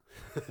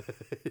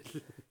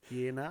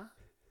Yeah, nah.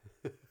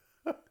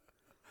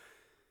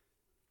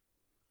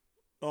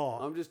 Oh,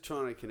 I'm just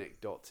trying to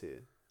connect dots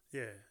here.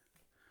 yeah.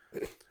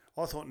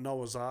 I thought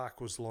Noah's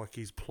Ark was like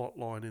his plot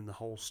line in the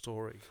whole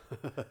story.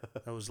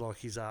 That was like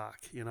his arc,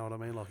 you know what I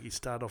mean? Like he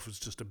started off as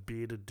just a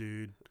bearded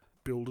dude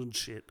building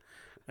shit,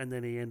 and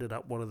then he ended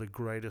up one of the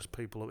greatest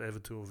people ever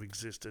to have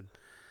existed.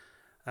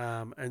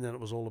 And then it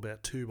was all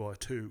about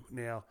 2x2.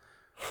 Now,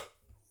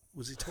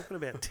 was he talking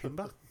about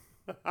timber?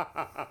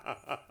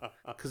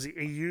 Because he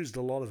used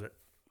a lot of it.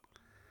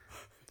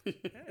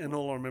 And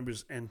all I remember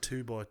is and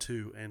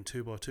 2x2 and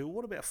 2x2.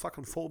 What about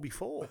fucking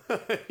 4x4?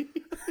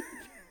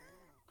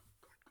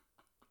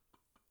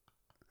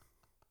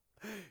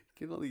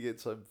 You can only get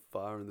so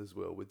far in this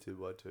world with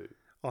 2x2.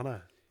 I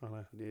know.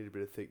 You need a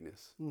bit of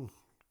thickness.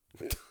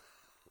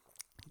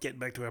 Getting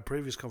back to our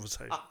previous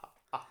conversation.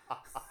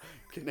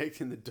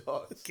 Connecting the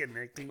dots.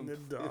 Connecting the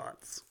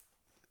dots.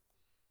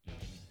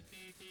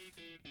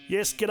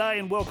 Yes, g'day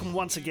and welcome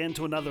once again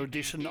to another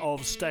edition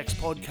of Stacks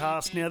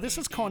Podcast. Now, this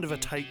is kind of a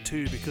take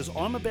two because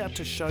I'm about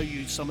to show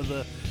you some of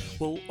the...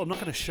 Well, I'm not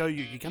going to show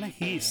you. You're going to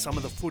hear some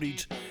of the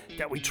footage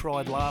that we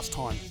tried last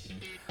time.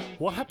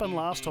 What happened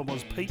last time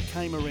was Pete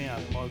came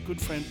around, my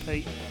good friend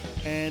Pete,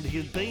 and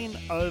he'd been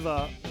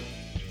over...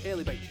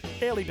 Airlie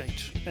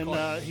Beach. And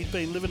he'd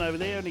been living over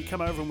there and he'd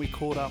come over and we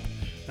caught up.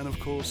 And of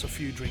course, a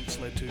few drinks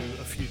led to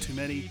a few too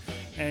many.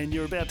 And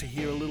you're about to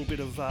hear a little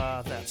bit of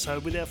that. So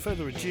without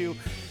further ado,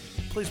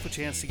 please put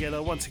your hands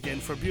together once again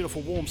for a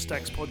beautiful Warm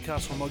Stacks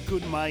podcast from my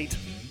good mate,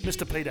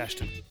 Mr. Pete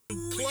Ashton.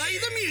 Play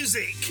the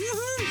music!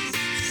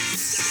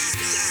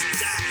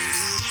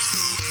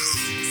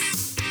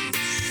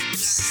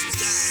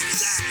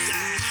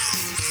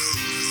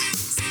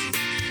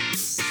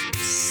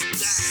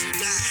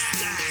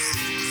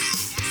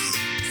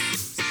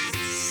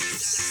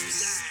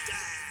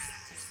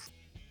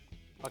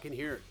 I can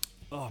hear it.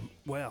 Oh,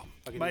 wow.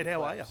 I can Mate, hear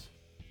how are you? claps.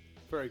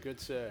 Very good,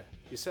 sir.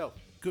 Yourself?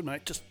 Good,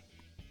 mate. Just,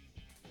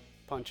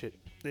 Punch it.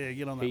 yeah,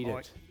 get on that Eat mic.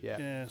 it,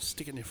 yeah.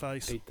 Stick it in your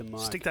face. Eat the mic.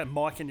 Stick that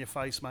mic in your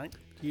face, mate.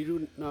 You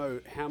don't know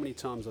how many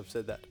times I've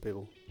said that to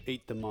people.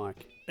 Eat the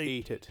mic.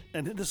 Eat it.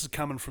 And this is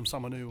coming from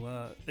someone who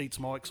eats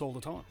mics all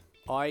the time.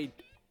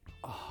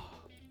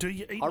 Do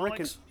you eat I mics?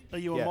 reckon- Are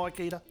you a yeah. mic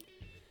eater?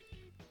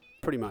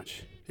 Pretty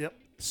much. Yep.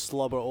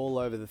 Slobber all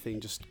over the thing,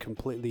 just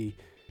completely...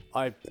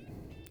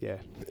 Yeah.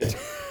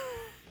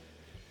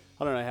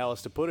 I don't know how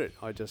else to put it.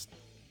 I just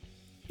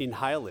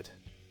inhale it.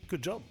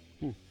 Good job.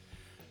 It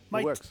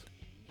Mate, works.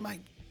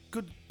 Mate,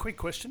 good, quick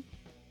question.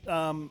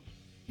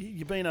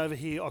 You've been over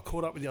here, I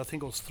caught up with you, I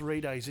think it was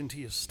 3 days into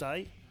your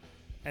stay,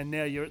 and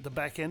now you're at the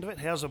back end of it.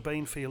 How's it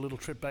been for your little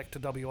trip back to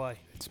WA?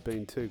 It's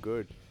been too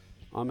good.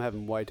 I'm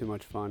having way too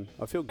much fun.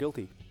 I feel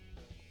guilty.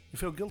 You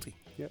feel guilty?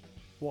 Yep.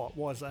 What?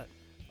 Why is that?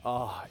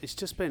 It's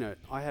just been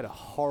I had a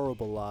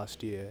horrible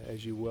last year,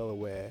 as you're well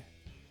aware.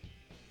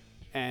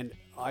 And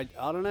I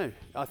don't know.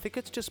 I think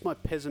it's just my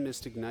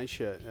pessimistic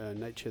nature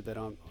that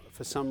I'm,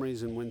 for some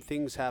reason, when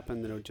things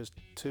happen that are just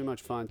too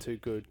much fun, too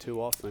good,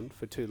 too often,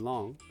 for too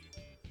long,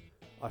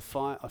 I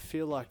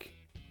feel like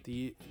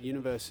the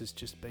universe has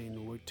just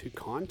been too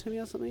kind to me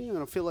or something, and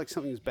I feel like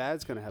something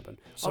bad's going to happen.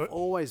 So- I've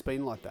always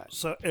been like that.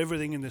 So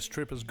everything in this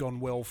trip has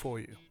gone well for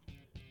you?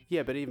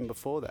 Yeah, but even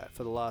before that,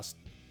 for the last,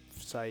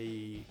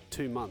 say,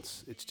 2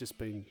 months, it's just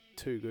been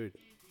too good.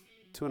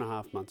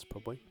 2.5 months,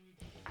 probably.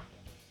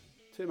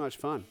 Too much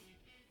fun.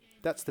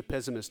 That's the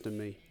pessimist in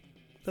me.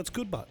 That's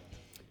good, but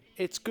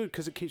It's good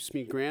because it keeps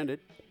me grounded.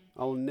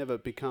 I'll never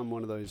become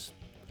one of those,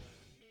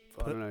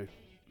 I don't know,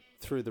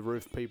 through the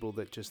roof people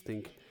that just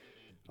think,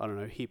 I don't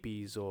know,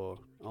 hippies, or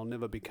I'll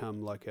never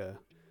become like a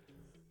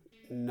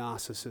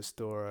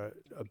narcissist or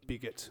a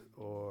bigot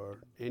or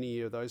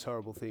any of those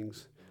horrible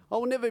things. I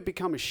will never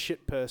become a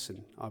shit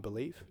person, I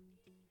believe,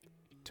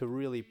 to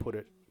really put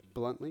it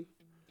bluntly.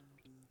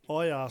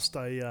 I asked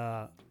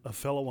a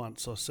fella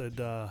once, I said,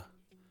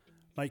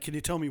 mate, can you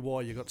tell me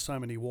why you got so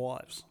many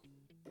wives?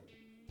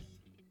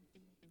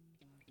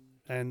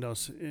 And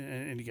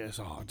he goes,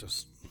 I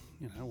just,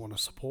 want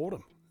to support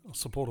them. I'll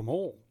support them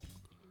all.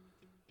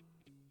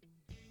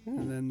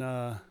 And then,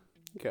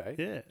 Okay.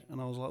 yeah, and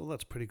I was like, well,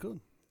 that's pretty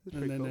good. That's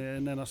pretty cool.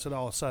 And then I said,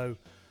 oh, so,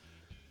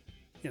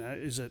 are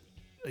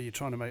you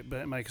trying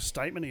to make a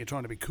statement? Are you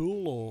trying to be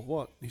cool or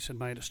what? He said,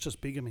 mate, it's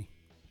just bigamy.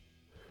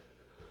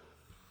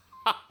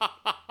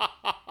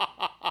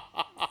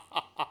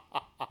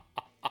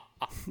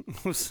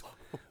 We're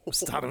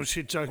starting with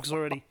shit jokes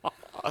already.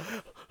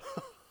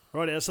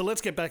 Right, so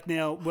let's get back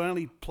now. We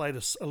only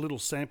played a little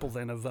sample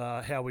then of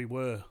how we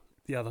were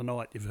the other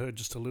night. You've heard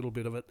just a little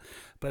bit of it.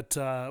 But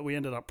we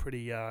ended up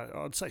pretty,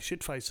 I'd say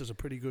shitface is a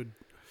pretty good...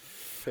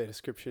 Fair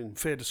description.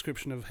 Fair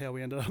description of how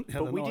we ended up the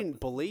other But we night. didn't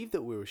believe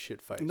that we were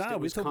shit-faced. No, it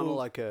we was thought kind we of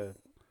were- like a...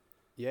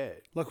 Yeah.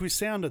 Like we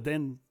sounded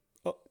then,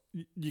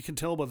 you can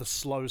tell by the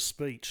slow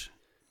speech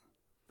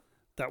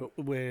that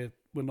we're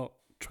not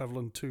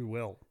travelling too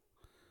well.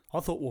 I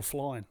thought we were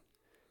flying.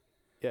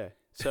 Yeah.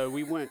 So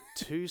we weren't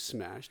too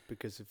smashed,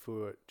 because if we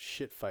were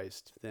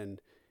shit-faced, then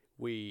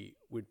we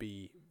would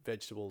be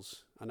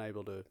vegetables,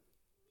 unable to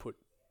put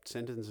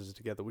sentences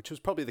together, which was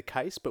probably the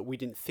case, but we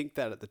didn't think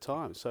that at the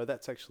time. So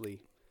that's actually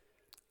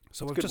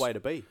So a we've good just way to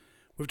be.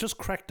 we've just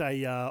cracked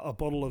a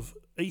bottle of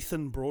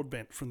Ethan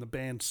Broadbent from the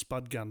band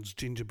Spud Guns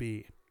ginger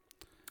beer,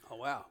 Oh,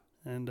 wow.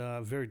 and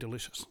very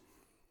delicious.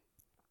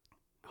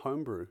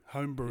 Homebrew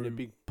Homebrew. in a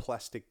big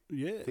plastic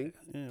thing.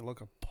 Yeah,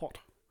 like a pot.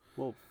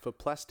 Well, for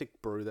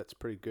plastic brew, that's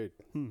pretty good.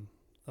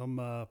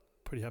 I'm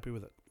pretty happy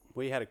with it.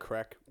 We had a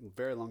crack a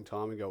very long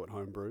time ago at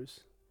home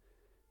brews,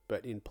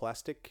 but in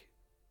plastic,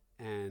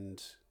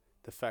 and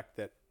the fact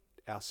that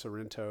our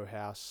Sorrento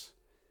house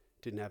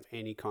didn't have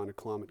any kind of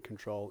climate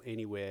control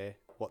anywhere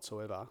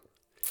whatsoever,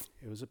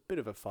 it was a bit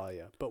of a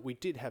failure. But we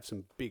did have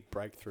some big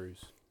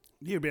breakthroughs.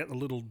 Yeah, about the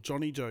little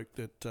Johnny joke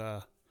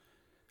that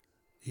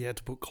he had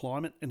to put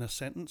climate in a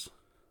sentence.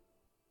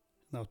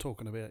 They were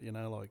talking about,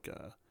 like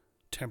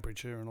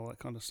temperature and all that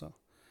kind of stuff.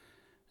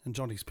 And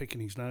Johnny's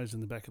picking his nose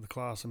in the back of the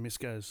class, and Miss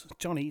goes,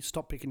 "Johnny,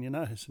 stop picking your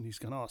nose." And he's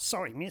going, "Oh,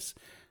 sorry, Miss.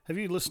 Have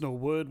you listened to a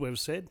word we've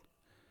said?"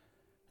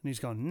 And he's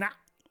going, "Nah."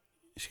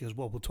 She goes,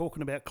 "Well, we're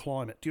talking about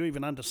climate. Do you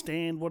even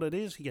understand what it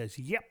is?" He goes,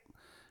 "Yep."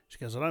 She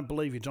goes, "I don't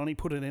believe you, Johnny.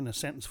 Put it in a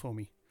sentence for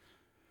me."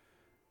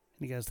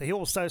 And he goes, "The hill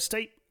was so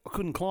steep, I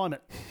couldn't climb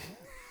it."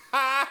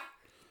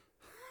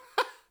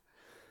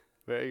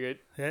 Very good.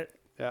 Yeah.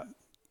 Yeah.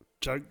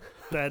 Joke,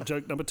 bad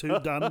joke number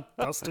 2, done,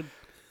 dusted.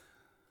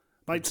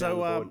 Mate,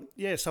 so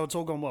so it's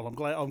all gone well.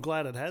 I'm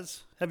glad it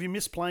has. Have you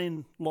missed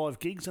playing live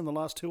gigs in the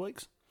last 2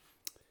 weeks?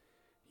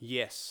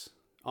 Yes,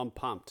 I'm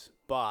pumped.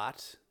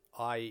 But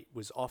I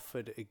was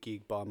offered a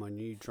gig by my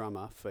new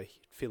drummer for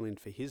fill in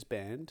for his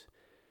band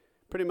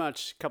pretty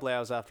much a couple of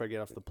hours after I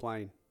get off the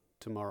plane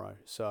tomorrow.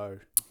 So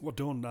What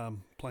doing?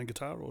 Playing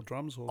guitar or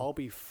drums? Or I'll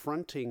be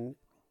fronting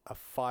a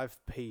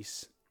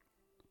 5-piece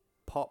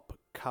pop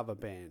cover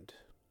band,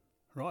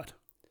 right.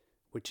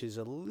 which is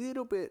a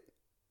little bit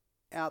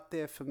out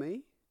there for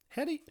me.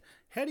 How do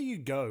you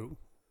go?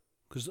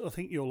 Because I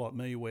think you're like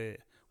me, where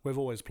we've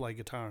always played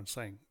guitar and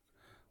sang.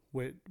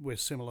 We're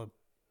similar,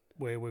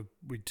 where we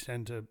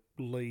tend to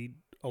lead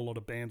a lot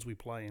of bands we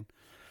play in.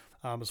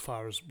 As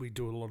far as we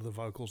do a lot of the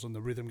vocals and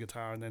the rhythm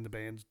guitar, and then the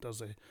band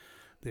does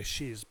their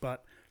shiz.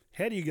 But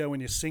how do you go when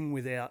you sing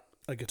without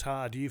a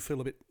guitar? Do you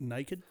feel a bit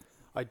naked?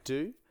 I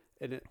do,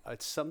 and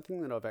it's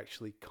something that I've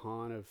actually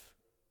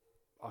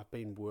I've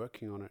been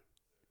working on it,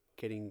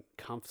 getting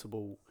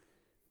comfortable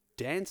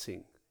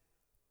dancing.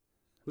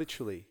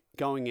 Literally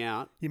going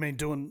out. You mean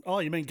doing? Oh,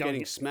 you mean going?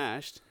 Getting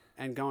smashed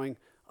and going,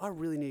 I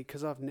really need,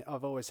 because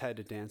I've always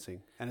hated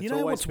dancing, and it's You know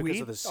always what's because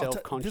weird? of the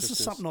self-consciousness. This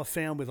is something I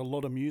found with a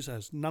lot of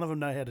musos. None of them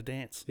know how to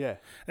dance. Yeah,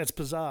 It's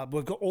bizarre.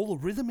 We've got all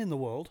the rhythm in the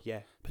world,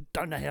 yeah, but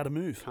don't know how to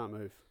move. can't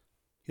move.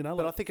 You know,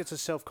 But I like, think it's a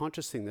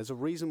self-conscious thing. There's a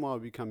reason why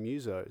we become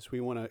musos. We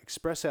want to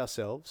express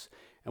ourselves,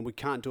 and we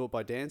can't do it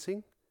by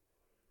dancing,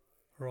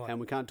 right? and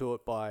we can't do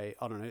it by,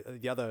 I don't know,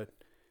 the other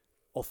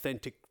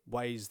authentic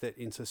ways that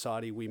in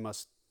society we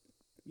must,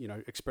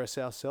 express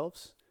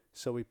ourselves.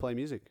 So we play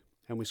music,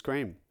 and we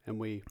scream, and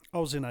we... I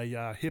was in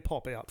a hip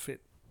hop outfit.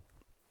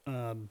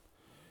 If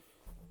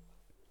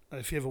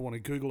you ever want to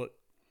Google it,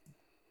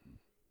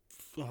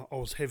 I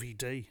was Heavy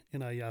D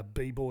in a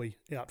b-boy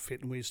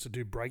outfit, and we used to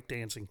do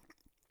breakdancing.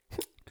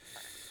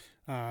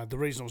 The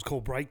reason it was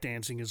called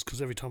breakdancing is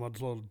because every time I'd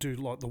do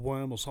like the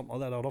worm or something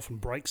like that, I'd often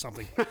break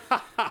something.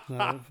 But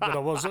I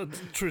was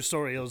true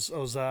story. I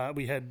was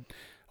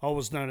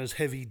known as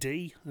Heavy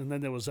D, and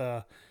then there was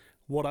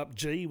What Up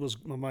G was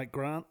my mate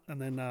Grant,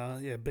 and then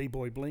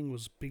B-Boy Bling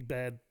was Big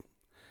Bad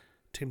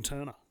Tim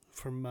Turner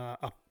from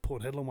up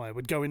Port Hedland way.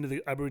 We'd go into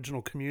the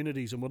Aboriginal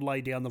communities and would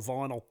lay down the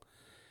vinyl,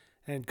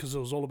 and because it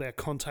was all about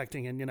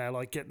contacting and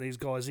getting these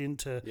guys in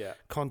to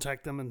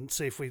contact them and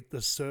see if the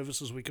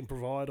services we can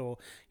provide, or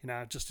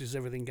just is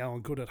everything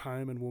going good at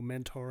home, and we're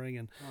mentoring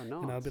and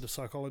a bit of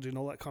psychology and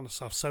all that kind of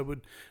stuff. So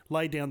we'd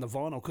lay down the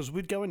vinyl, because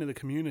we'd go into the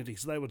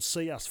communities, they would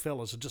see us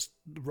fellas and just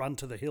run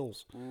to the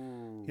hills.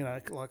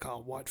 Like,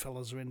 oh, white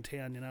fellas are in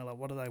town, like,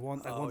 what do they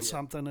want? They want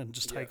something, and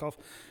just take off.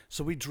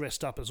 So we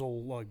dressed up as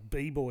all like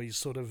b-boys,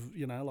 sort of,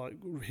 like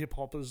hip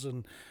hoppers,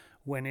 and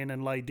went in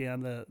and laid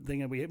down the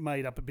thing, and we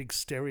made up a big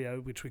stereo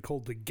which we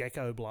called the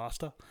Gecko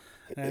Blaster,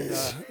 and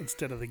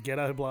instead of the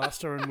Ghetto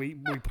Blaster, and we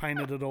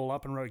painted it all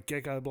up and wrote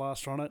Gecko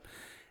Blaster on it,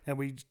 and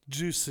we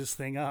juiced this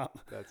thing up.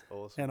 That's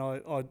awesome. And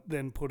I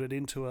then put it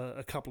into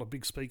a couple of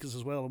big speakers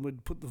as well, and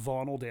we'd put the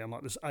vinyl down,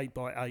 like this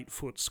 8x8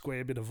 foot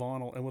square bit of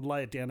vinyl, and we'd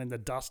lay it down in the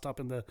dust up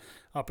in the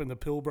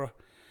Pilbara,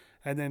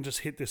 and then just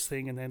hit this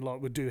thing, and then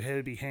like we'd do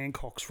Herbie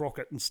Hancock's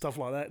Rocket and stuff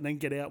like that, and then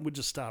get out and we'd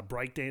just start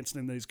breakdancing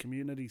in these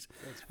communities.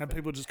 And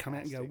people just come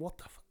out and go, what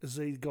the fuck is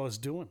these guys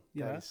doing?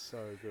 That is so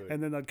good.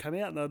 And then they'd come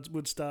out and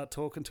would start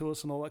talking to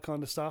us and all that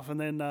kind of stuff, and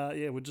then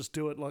we'd just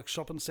do it like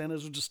shopping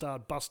centres, would just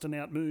start busting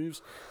out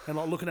moves and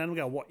like looking at them and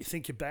go, what, you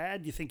think you're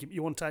bad? You think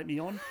you want to take me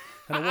on?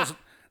 And it wasn't,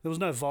 there was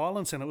no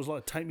violence, and it was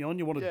like, take me on,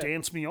 you want to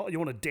dance me on, you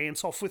want to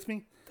dance off with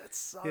me? That's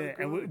so good.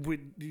 And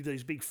we'd do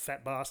these big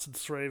fat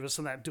bastards, three of us,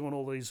 and that, doing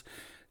all these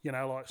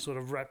like sort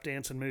of rap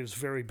dancing moves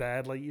very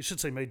badly. You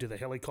should see me do the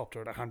helicopter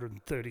at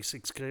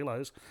 136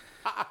 kilos.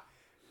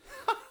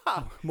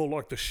 More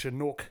like the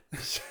Chinook.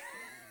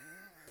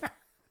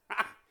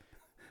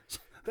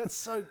 That's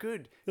so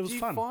good. It was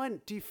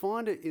fun. Do you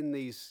find it in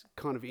these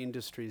kind of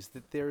industries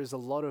that there is a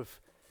lot of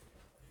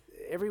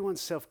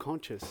everyone's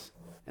self-conscious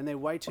and they're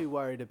way too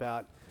worried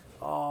about,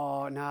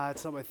 oh no,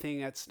 it's not my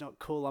thing. That's not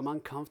cool. I'm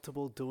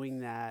uncomfortable doing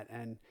that,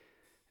 and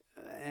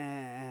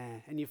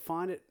you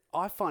find it.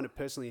 I find it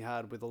personally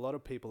hard with a lot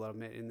of people that I've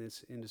met in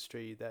this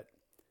industry that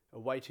are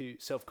way too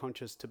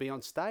self-conscious to be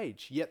on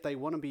stage, yet they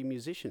want to be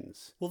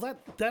musicians. Well,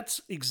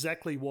 that's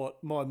exactly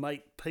what my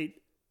mate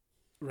Pete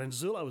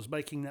Ranzullo was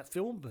making that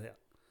film about.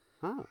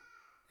 Oh.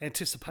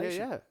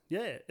 Anticipation.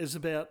 Yeah, it's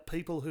about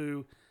people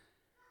who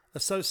are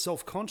so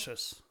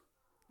self-conscious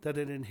that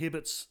it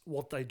inhibits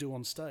what they do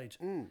on stage.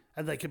 And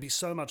they can be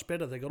so much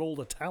better. They got all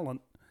the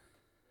talent,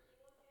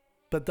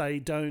 but they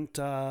don't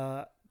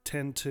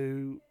tend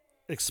to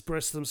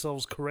express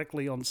themselves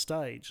correctly on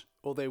stage.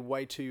 Or they're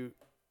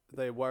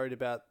worried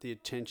about the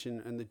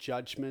attention and the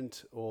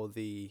judgment or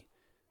the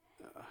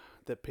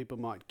that people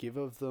might give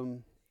of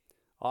them.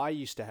 I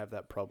used to have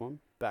that problem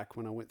back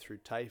when I went through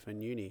TAFE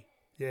and uni.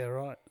 Yeah,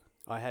 right.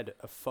 I had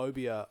a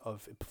phobia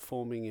of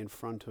performing in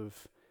front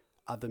of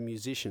other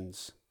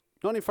musicians.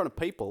 Not in front of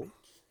people,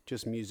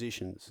 just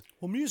musicians.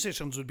 Well,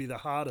 musicians would be the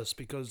hardest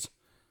because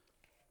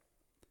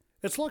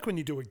it's like when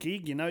you do a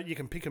gig, you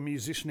can pick a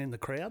musician in the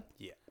crowd.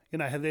 Yeah.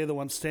 How they're the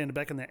ones standing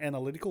back and they're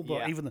analytical,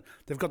 but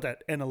they've got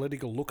that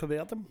analytical look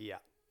about them. Yeah,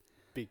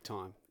 big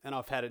time. And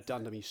I've had it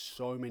done to me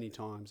so many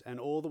times. And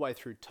all the way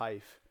through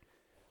TAFE,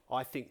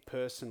 I think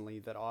personally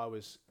that I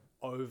was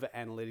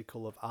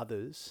over-analytical of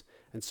others.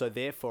 And so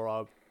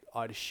therefore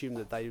I'd assume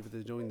that they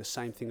were doing the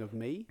same thing of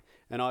me.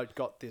 And I'd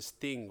got this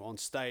thing on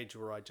stage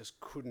where I just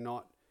could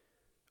not...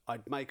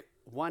 I'd make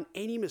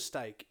any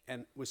mistake,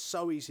 and it was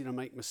so easy to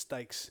make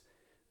mistakes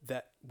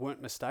that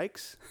weren't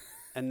mistakes.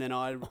 And then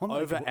I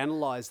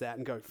overanalyze that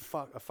and go,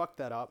 fuck, I fucked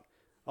that up.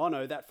 Oh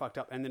no, that fucked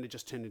up. And then it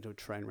just turned into a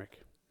train wreck.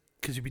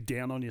 Because you'd be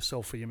down on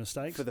yourself for your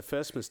mistakes. For the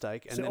first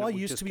mistake. And so then I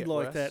used to be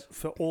like that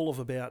for all of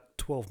about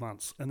 12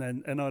 months. And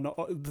then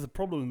the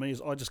problem with me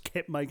is I just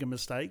kept making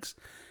mistakes.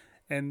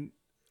 And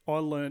I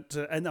learnt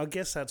to, and I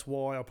guess that's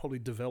why I probably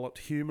developed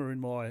humour in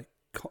my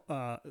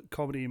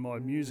comedy, in my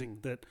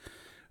music, that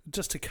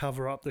just to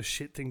cover up the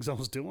shit things I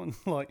was doing.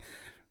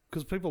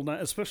 Because people know,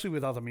 especially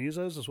with other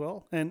musos as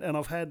well. And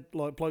I've had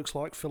blokes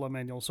like Phil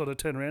Emanuel sort of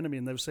turn around to me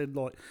and they've said,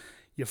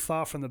 you're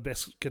far from the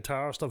best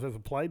guitarist I've ever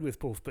played with,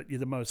 Poof, but you're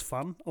the most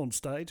fun on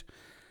stage.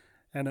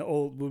 And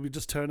we'll be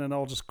just turn and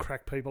I'll just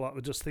crack people up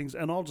with just things.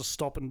 And I'll just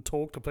stop and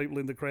talk to people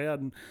in the crowd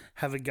and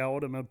have a go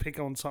at them and pick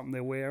on something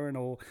they're wearing,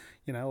 or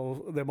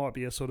there might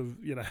be a sort of,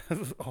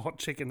 a hot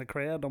chick in the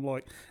crowd. I'm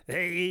like,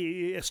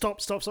 hey, stop.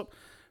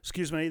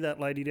 Excuse me, that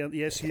lady down.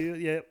 Yes, you,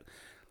 yeah.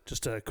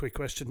 Just a quick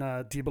question.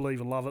 Do you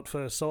believe in love at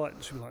first sight?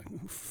 And she'll be like,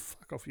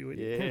 fuck off, you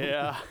idiot.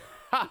 Yeah.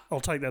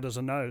 I'll take that as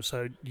a no.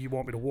 So you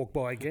want me to walk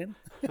by again?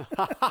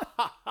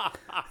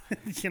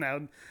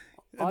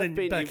 And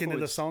then back into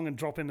the song and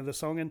drop into the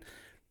song. And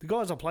the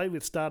guys I played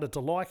with started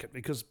to like it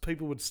because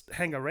people would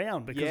hang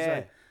around.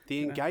 Because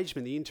the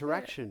engagement, the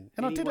interaction,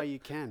 and any way you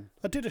can.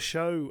 I did a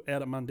show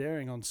out at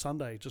Mundaring on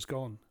Sunday, just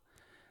gone.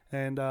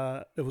 And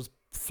it was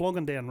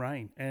flogging down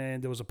rain.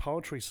 And there was a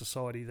poetry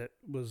society that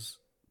was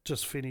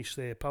just finished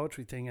their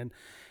poetry thing. And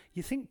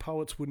you think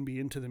poets wouldn't be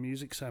into the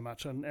music so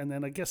much. And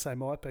then I guess they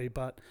might be.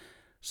 But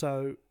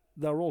so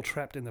they were all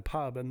trapped in the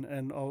pub.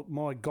 And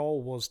my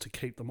goal was to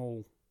keep them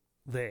all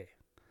there.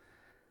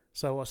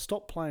 So I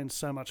stopped playing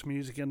so much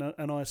music and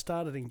I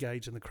started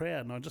engaging the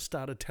crowd, and I just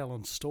started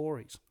telling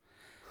stories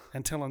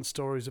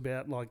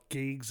about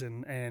gigs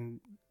and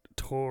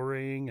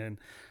touring and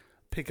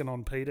picking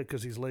on Peter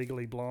because he's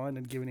legally blind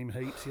and giving him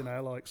heaps,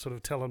 sort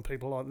of telling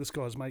people this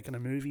guy's making a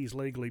movie, he's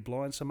legally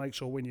blind, so make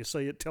sure when you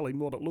see it, tell him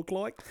what it looked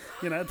like,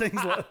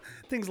 things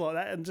like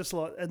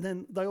that, and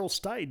then they all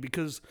stayed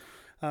because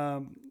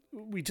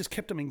we just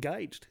kept them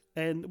engaged.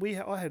 And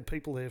I had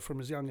people there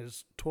from as young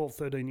as 12,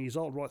 13 years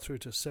old right through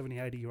to 70,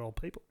 80-year-old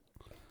people.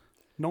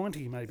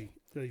 90 maybe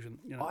even.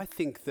 I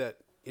think that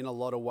in a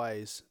lot of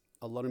ways,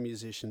 a lot of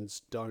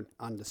musicians don't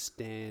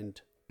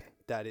understand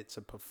that it's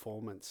a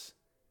performance.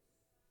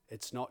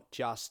 It's not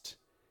just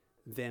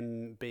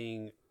them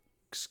being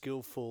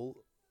skillful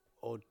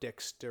or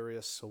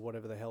dexterous or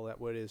whatever the hell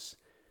that word is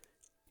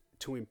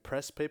to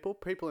impress people.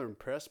 People are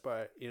impressed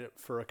by it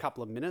for a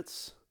couple of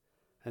minutes,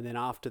 and then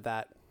after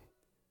that,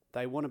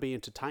 they want to be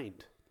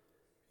entertained.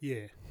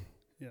 Yeah.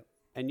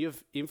 And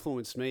you've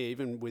influenced me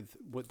even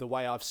with the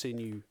way I've seen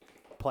you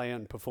play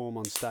and perform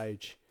on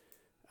stage.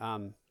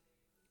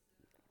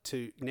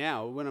 To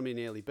now, when I'm in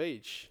Airlie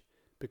Beach,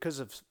 because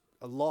of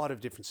a lot of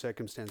different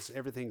circumstances,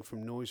 everything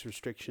from noise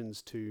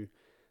restrictions to,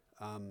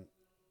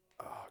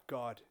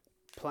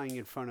 playing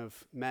in front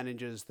of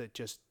managers that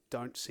just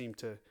don't seem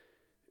to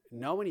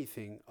know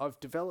anything. I've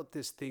developed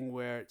this thing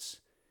where it's...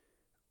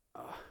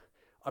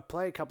 I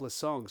play a couple of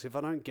songs. If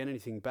I don't get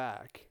anything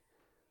back,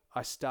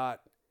 I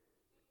start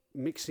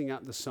mixing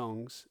up the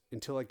songs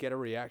until I get a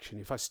reaction.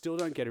 If I still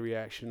don't get a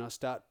reaction, I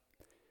start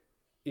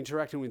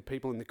interacting with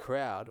people in the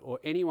crowd or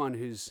anyone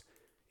who's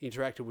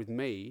interacted with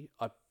me.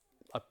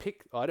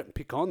 I don't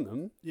pick on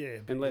them. Yeah,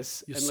 but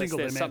unless you unless single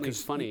there's them out something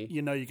 'cause funny.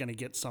 You know you're going to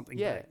get something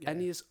Yeah, back.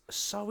 and it's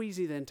so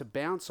easy then to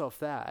bounce off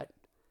that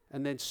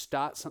and then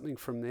start something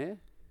from there.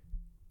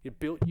 You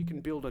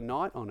can build a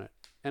night on it.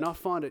 And I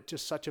find it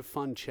just such a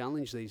fun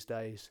challenge these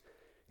days,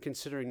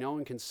 considering no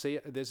one can see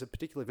it. There's a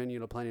particular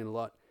venue I'm playing in a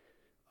lot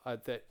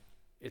that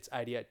it's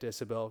 88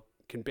 decibel,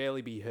 can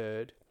barely be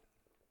heard.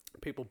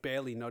 People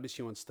barely notice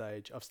you on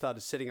stage. I've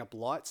started setting up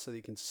lights so that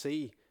you can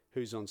see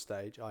who's on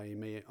stage, i.e.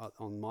 me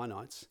on my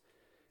nights.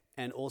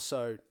 And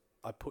also,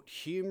 I put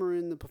humour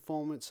in the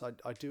performance.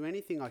 I do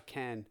anything I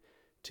can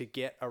to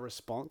get a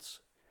response.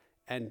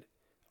 And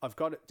I've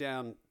got it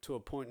down to a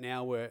point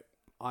now where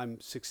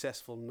I'm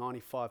successful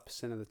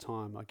 95% of the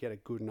time. I get a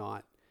good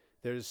night.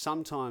 There's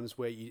some times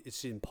where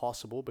it's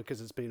impossible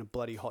because it's been a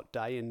bloody hot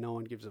day and no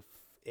one gives a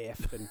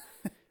F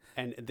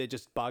and they're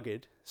just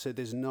buggered. So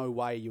there's no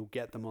way you'll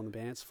get them on the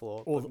dance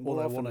floor. Or But they more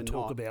often want to than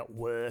talk not- about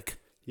work.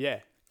 Yeah.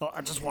 Oh,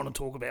 I just want to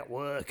talk about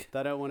work.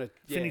 They don't want to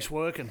Finish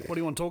working. What do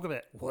you want to talk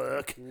about?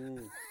 Work.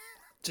 Mm.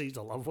 Jeez,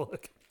 I love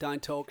work.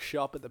 Don't talk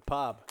shop at the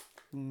pub.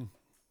 Mm.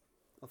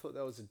 I thought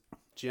that was a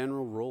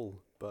general rule,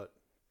 but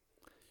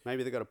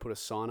maybe they've got to put a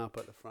sign up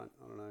at the front.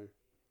 I don't know.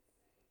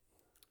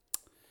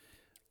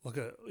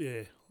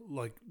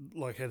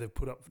 Like how they've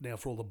put up now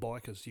for all the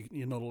bikers.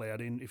 You're not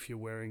allowed in if you're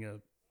wearing a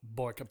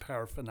biker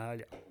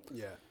paraphernalia.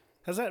 Yeah.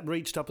 Has that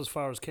reached up as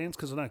far as Cairns?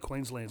 Because I know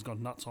Queensland's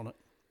gone nuts on it.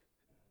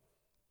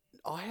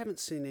 I haven't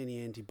seen any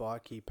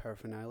anti-bikey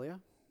paraphernalia.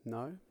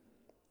 No.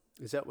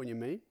 Is that what you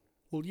mean?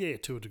 Well, yeah,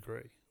 to a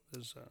degree.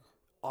 There's,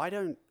 I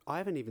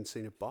haven't even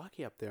seen a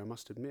bikie up there, I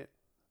must admit.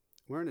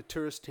 We're in a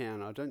tourist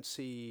town. I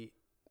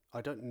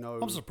don't know.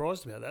 I'm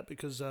surprised about that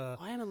because I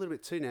am a little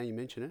bit too now you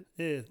mention it.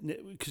 yeah,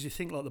 because you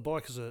think like the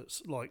bikers are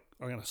like,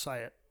 I'm going to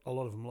say it, a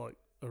lot of them like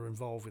are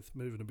involved with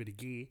moving a bit of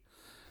gear,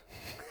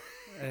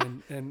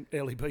 and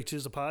Early Beach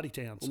is a party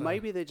town. Well, So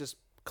maybe they're just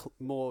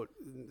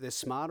they're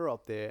smarter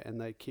up there and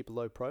they keep a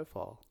low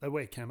profile. they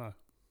wear camo,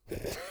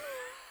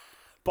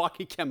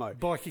 Bikie camo.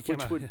 bikie camo,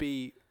 Which would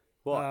be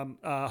what?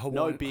 Hawaiian,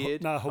 No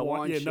beard, no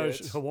Hawaiian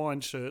shirts. no Hawaiian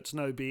shirts,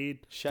 no beard,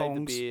 Shave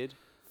thongs, the beard.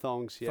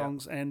 Thongs, yeah.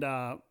 thongs,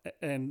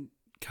 and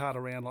cart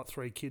around like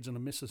 3 kids and a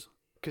missus.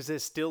 Because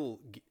there's still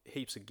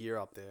heaps of gear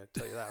up there, I'll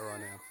tell you that right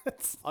now.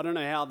 I don't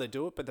know how they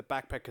do it, but the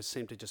backpackers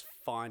seem to just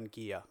find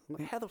gear.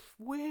 I'm like,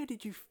 where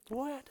did you,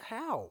 what,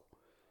 how?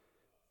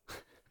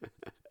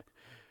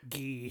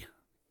 Gear.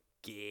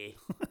 Gear.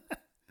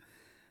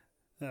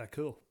 Ah,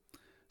 cool.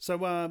 So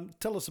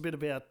tell us a bit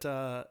about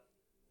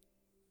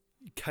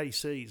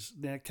KC's.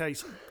 Now,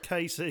 KC's,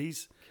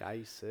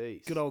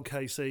 KC's. good old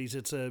KC's,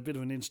 it's a bit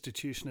of an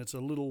institution. It's a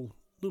little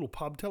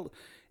pub.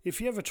 If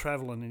you're ever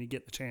travelling and you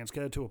get the chance,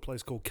 go to a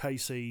place called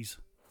KC's.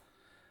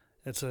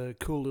 It's a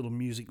cool little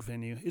music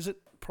venue. Is it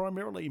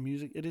primarily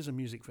music? It is a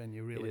music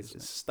venue, really, It is.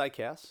 isn't It's a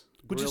steakhouse.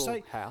 Would you grill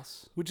say-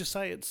 house? Would you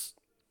say it's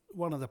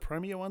one of the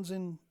premier ones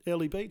in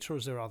Early Beach, or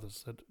is there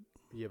others?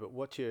 Yeah, but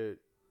what you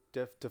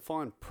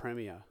define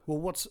premier?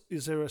 Well,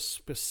 is there a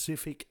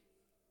specific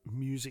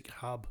music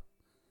hub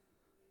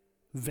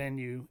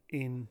venue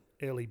in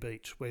Early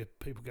Beach where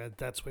people go,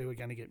 that's where we're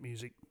going to get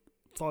music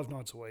 5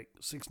 nights a week,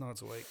 6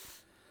 nights a week?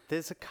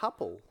 There's a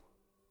couple.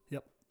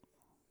 Yep.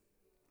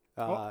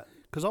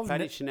 Because I've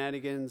Paddy met-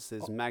 Shenanigans,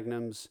 there's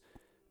Magnums,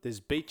 there's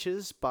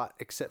Beaches, but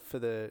except for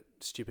the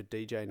stupid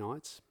DJ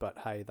nights. But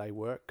hey, they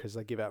work because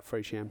they give out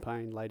free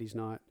champagne, ladies'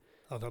 night.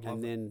 Oh, they'd love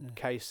And it, then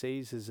yeah.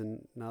 KC's is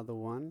another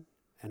one.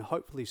 And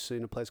hopefully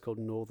soon a place called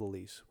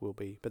Northerlies will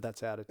be, but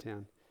that's out of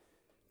town.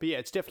 But yeah,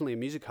 it's definitely a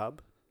music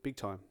hub, big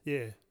time.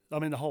 Yeah. I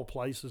mean, the whole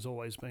place has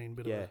always been a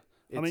bit Yeah. of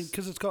a... I mean,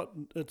 because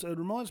it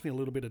reminds me a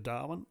little bit of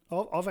Darwin.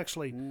 I've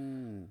actually...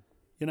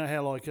 You know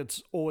how like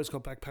it's always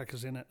got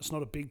backpackers in it. It's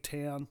not a big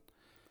town,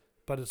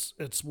 but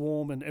it's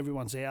warm and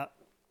everyone's out,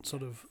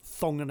 sort of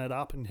thonging it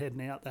up and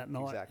heading out that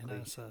night. Exactly. You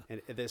know, so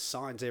And there's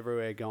signs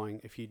everywhere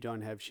going, if you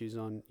don't have shoes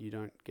on, you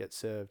don't get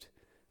served.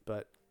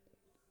 But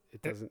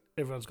it doesn't.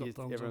 everyone's got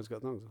thongs. Everyone's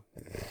got thongs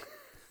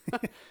on.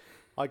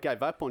 I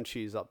gave up on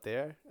shoes up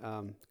there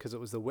because it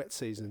was the wet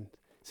season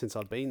since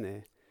I'd been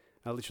there.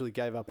 I literally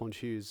gave up on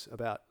shoes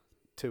about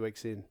 2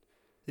 weeks in.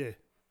 Yeah,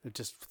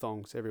 Just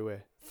thongs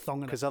everywhere.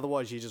 thonging it. Because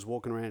otherwise you're just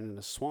walking around in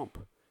a swamp.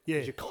 Yeah,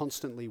 Because you're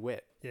constantly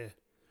wet. yeah.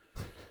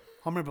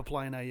 I remember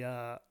playing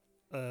a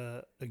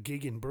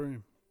gig in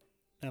Broome,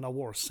 and I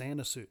wore a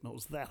Santa suit, and it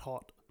was that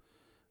hot.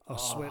 I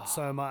sweat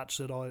so much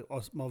that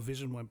my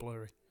vision went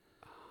blurry.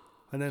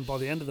 And then by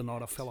the end of the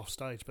night, I fell off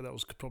stage, but that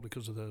was probably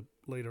because of the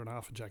litre and a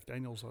half of Jack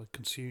Daniels I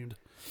consumed.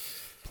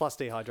 Plus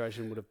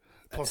dehydration would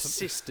have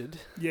assisted.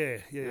 Yeah,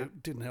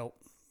 it didn't help.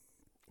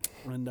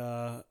 And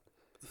the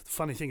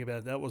funny thing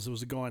about that was there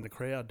was a guy in the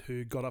crowd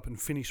who got up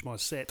and finished my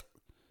set.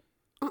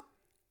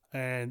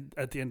 And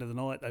at the end of the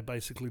night, they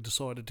basically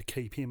decided to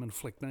keep him and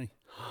flick me.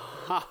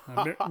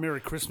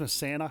 Merry Christmas,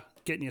 Santa.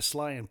 Get in your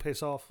sleigh and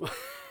piss off.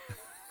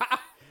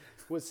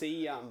 Was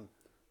he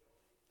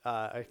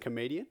a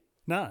comedian?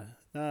 No.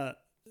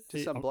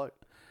 Just some bloke.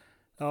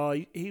 Oh,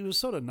 he was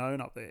sort of known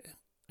up there.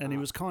 And he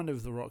was kind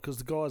of the rock, because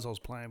the guys I was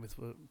playing with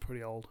were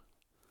pretty old.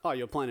 Oh,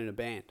 you're playing in a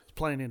band.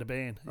 Playing in a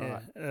band, yeah,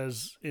 Right.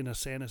 as in a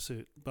Santa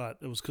suit, but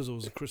it was because it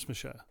was a Christmas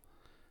show.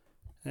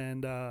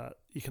 And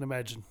you can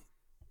imagine,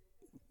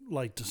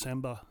 late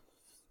December,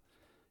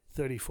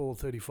 34,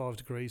 35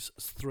 degrees,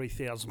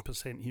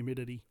 3,000%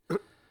 humidity.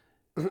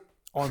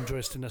 I'm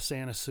dressed in a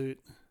Santa suit.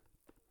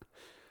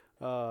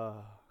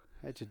 How'd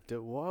you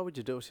do? Why would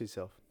you do it to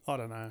yourself? I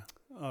don't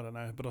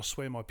know, but I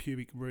swear my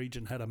pubic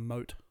region had a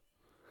moat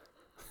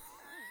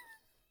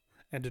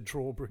and a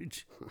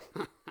drawbridge.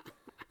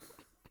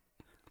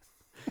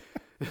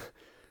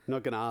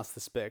 Not going to ask the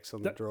specs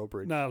on the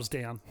drawbridge. No, I was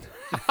down.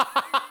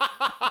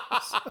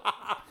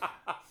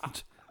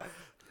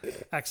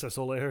 Access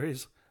all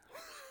areas.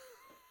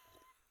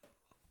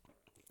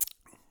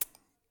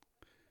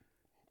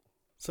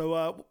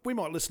 So we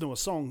might listen to a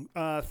song.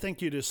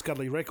 Thank you to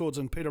Scudley Records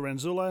and Peter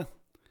Ranzullo.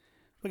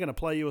 We're going to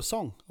play you a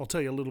song. I'll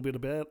tell you a little bit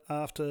about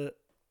after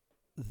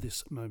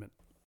this moment.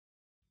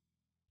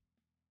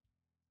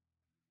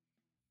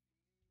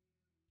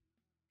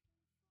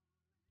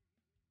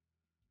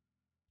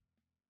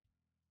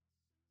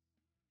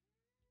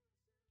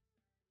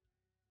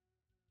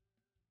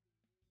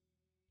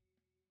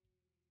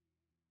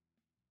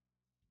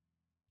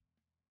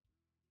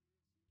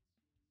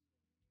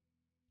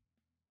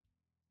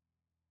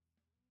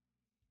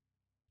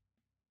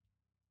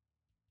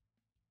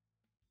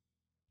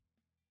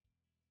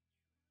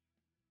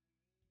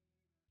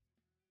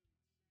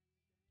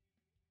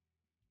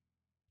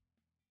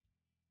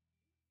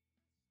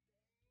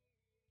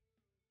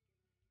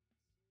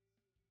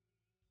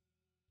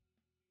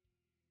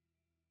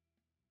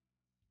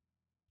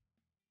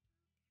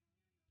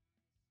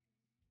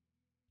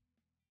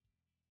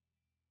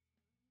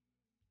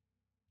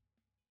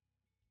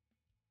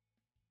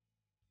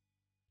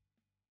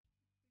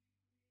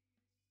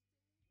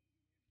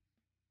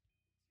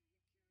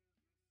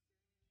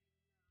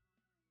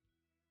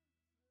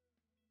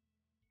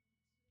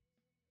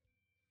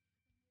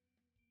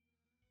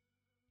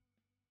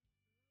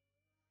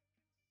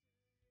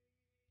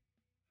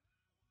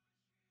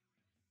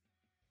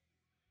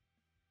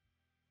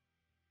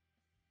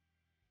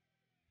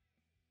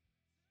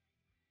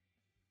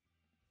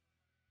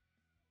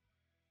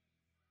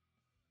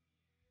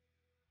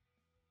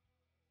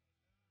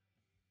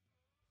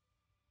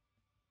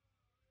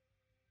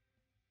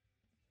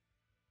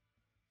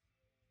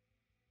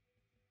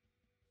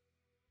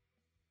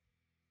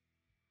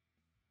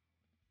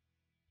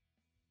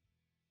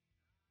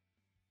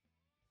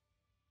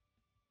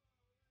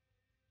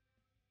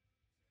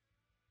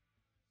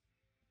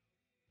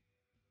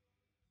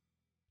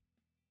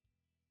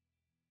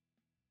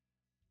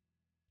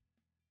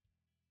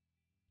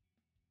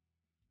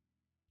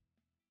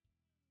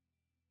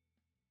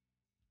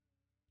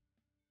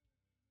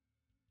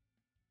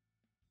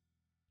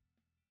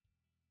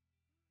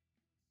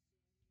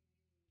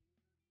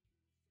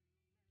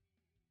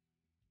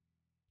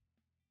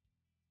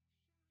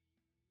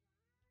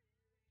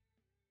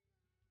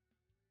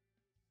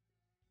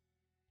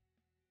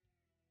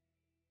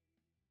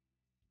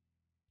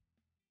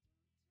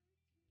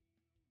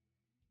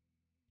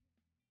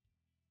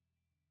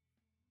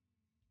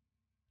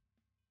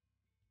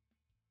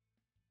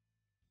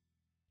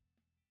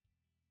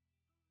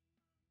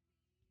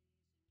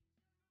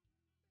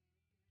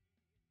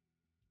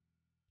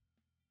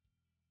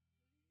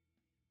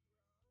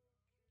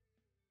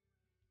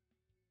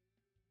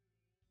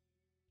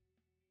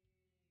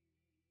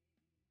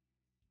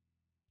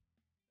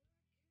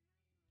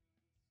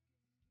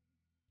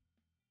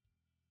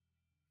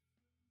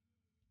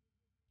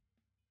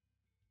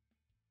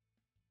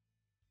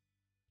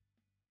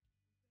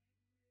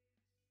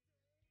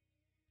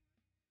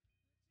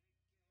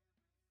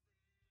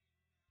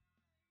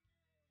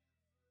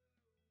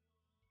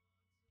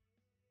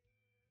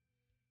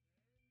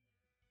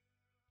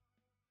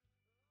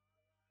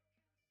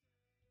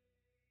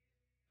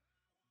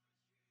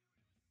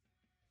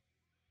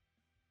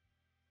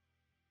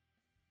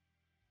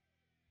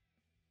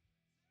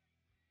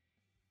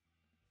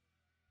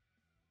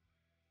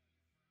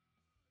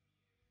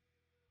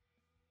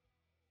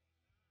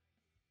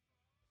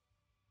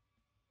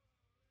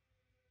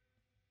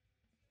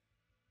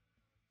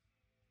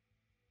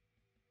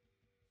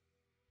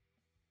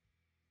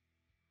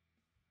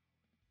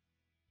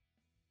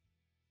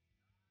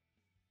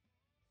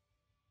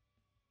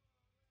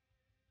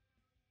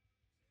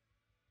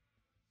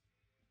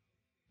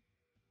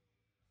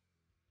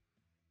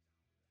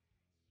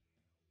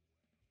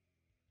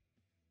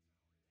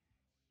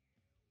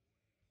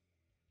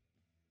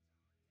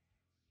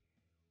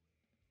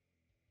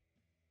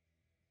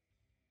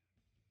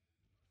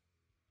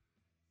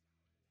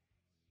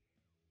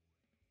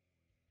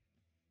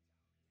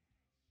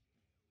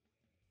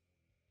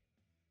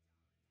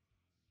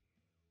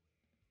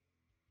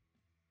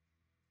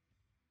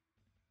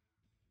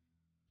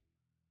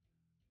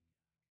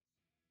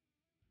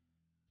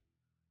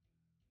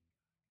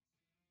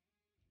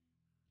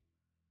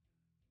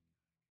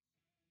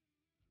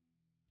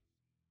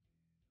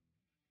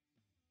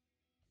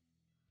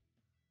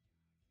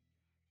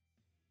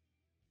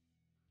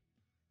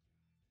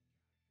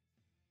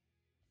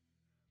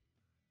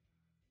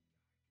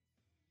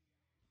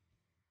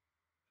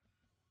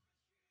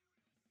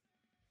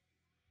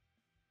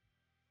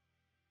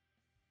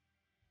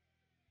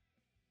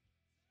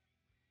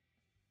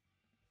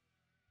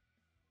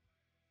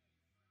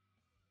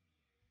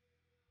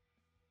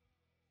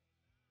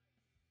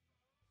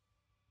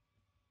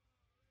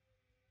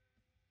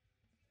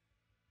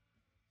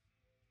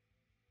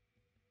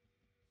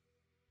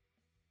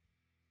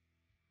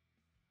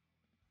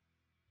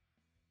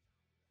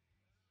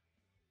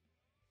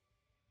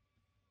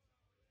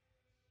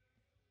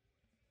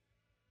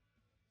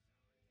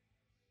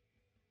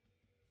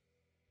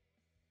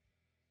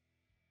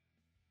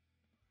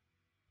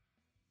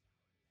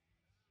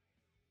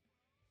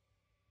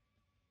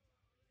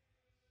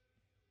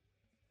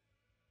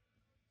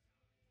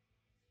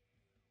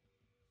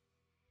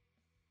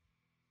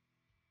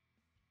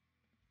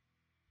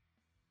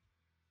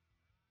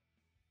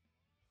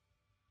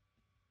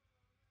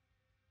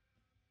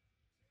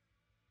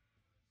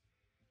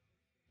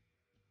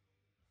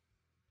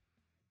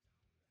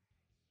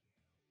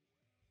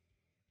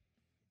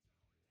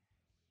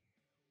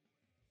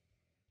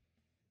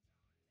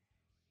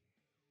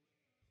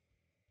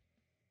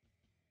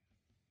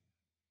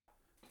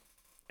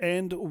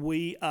 And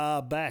we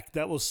are back.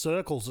 That was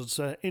Circles. It's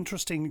an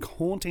interesting,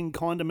 haunting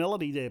kind of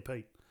melody there,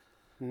 Pete.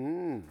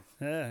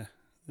 Yeah.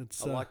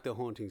 It's, I like the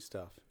haunting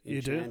stuff.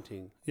 You do?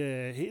 Enchanting.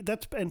 Yeah.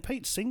 And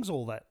Pete sings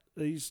all that.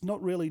 He's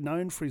not really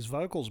known for his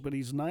vocals, but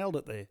he's nailed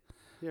it there.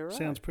 Yeah, right.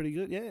 Sounds pretty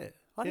good. Yeah.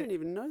 I didn't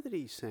even know that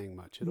he sang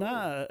much at all.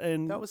 No,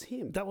 and That was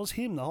him. That was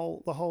him the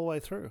whole way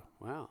through.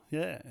 Wow.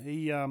 Yeah,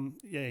 he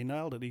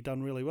nailed it. He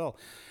done really well.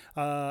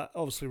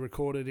 Obviously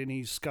recorded in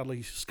his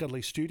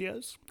Scudley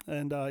Studios,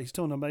 and he's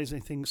doing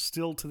amazing things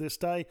still to this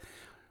day.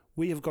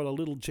 We have got a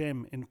little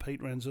gem in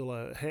Pete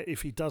Ranzullo.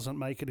 If he doesn't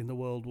make it in the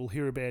world, we'll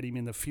hear about him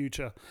in the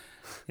future.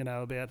 You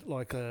know, about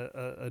like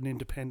an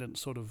independent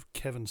sort of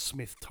Kevin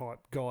Smith type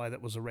guy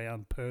that was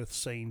around Perth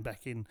scene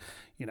back in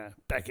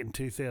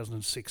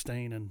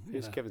 2016. And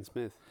Who's Kevin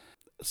Smith?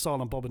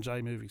 Silent Bob and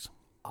Jay movies.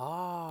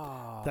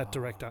 Ah. That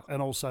director,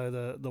 and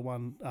also the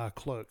one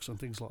Clerks and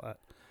things like that.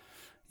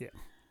 Yeah,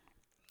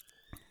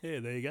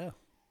 there you go.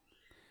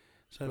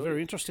 So Good.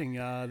 very interesting.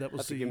 That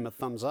was Have to give him a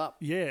thumbs up.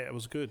 Yeah, it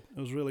was good. It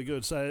was really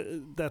good.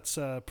 So that's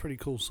a pretty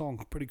cool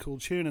song, pretty cool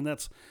tune, and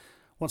that's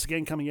once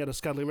again coming out of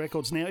Scudley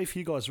Records. Now, if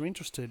you guys are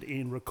interested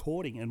in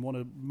recording and want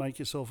to make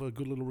yourself a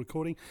good little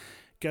recording,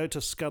 go to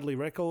Scudley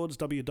Records,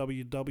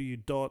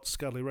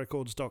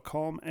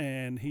 www.scudleyrecords.com,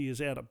 and he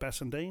is out at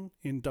Bassendean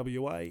in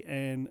WA,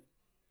 and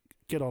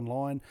get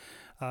online,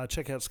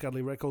 check out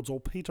Scudley Records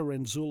or Peter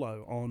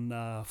Ranzullo on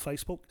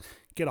Facebook.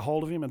 Get a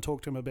hold of him and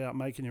talk to him about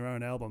making your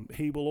own album.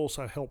 He will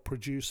also help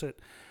produce it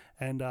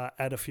and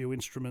add a few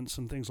instruments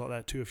and things like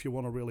that too if you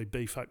want to really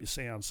beef up your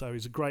sound. So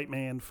he's a great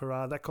man for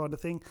that kind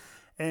of thing.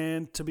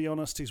 And to be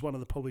honest, he's one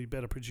of the probably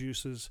better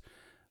producers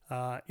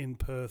in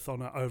Perth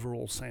on an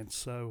overall sense.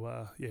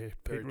 So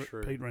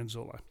Pete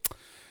Ranzullo.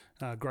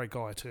 Great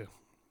guy too.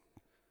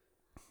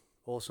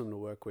 Awesome to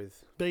work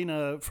with. Been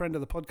a friend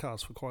of the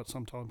podcast for quite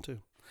some time too.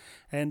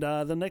 And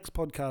the next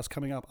podcast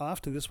coming up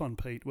after this one,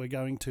 Pete, we're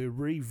going to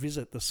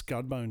revisit the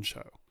Scudbone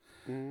Show.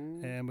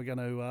 And we're going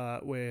to,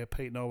 where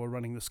Pete and I were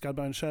running the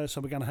Scudbone Show, so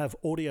we're going to have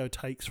audio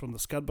takes from the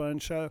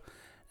Scudbone Show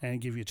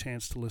and give you a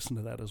chance to listen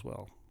to that as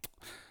well.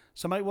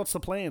 So, mate, what's the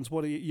plans?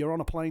 You're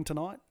on a plane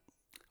tonight?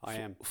 I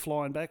am.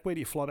 Flying back? Where do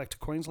you fly back to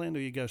Queensland,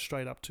 or you go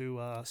straight up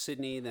to...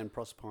 Sydney, then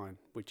Proserpine,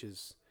 which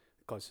is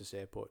the closest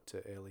airport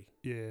to Early.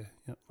 Yeah.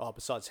 Oh,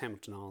 besides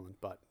Hamilton Island,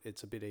 but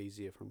it's a bit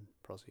easier from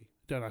Prosy.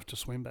 Don't have to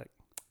swim back.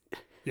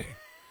 Yeah.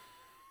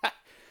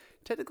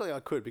 Technically,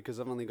 I could because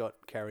I've only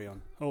got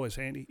carry-on. Always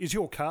handy. Is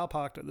your car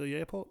parked at the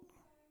airport?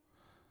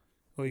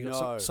 Or you got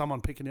No.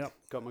 someone picking you up?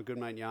 Got my good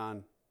mate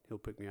Jan. He'll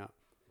pick me up.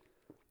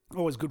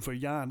 Always good for a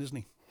yarn, isn't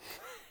he?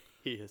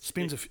 He is.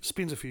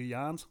 Spins a few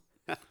yarns.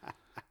 Yeah.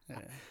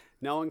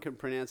 No one can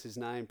pronounce his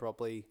name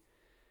properly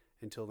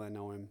until they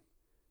know him.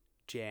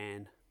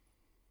 Jan.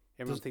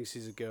 Everyone thinks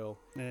he's a girl.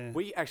 Yeah.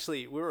 We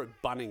were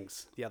at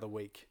Bunnings the other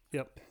week.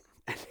 Yep.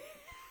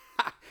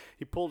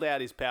 He pulled out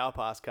his Power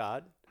Pass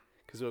card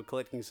because we were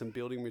collecting some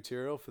building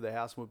material for the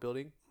house we're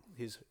building,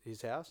 his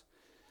house.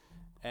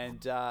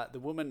 And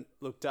the woman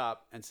looked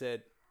up and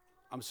said,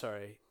 "I'm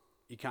sorry,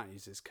 you can't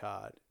use this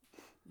card.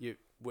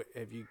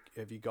 Have you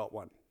got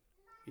one?"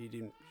 You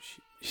didn't.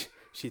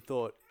 She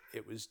thought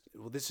it was,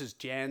 well, this is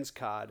Jan's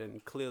card,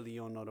 and clearly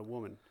you're not a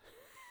woman.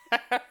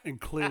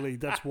 And clearly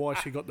that's why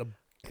she got the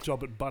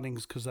job at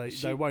Bunnings, because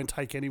they won't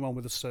take anyone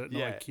with a certain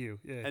IQ.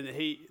 Yeah. And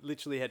he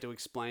literally had to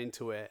explain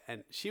to her,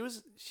 and she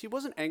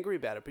wasn't angry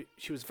about it, but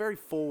she was very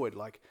forward.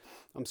 Like,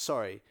 "I'm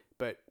sorry,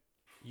 but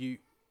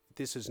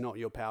this is not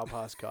your Power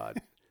Pass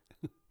card."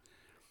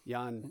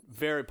 Jan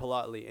very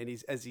politely, and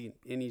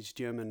in his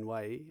German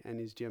way and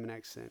his German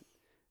accent,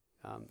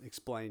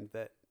 explained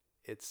that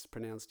it's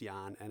pronounced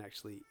Jan, and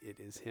actually it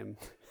is him.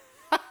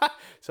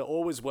 So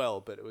all was well,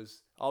 but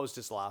I was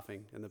just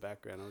laughing in the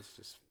background. It was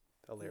just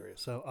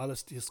hilarious. So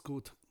alles ist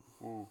gut.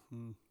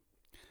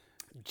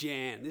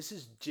 Jan, this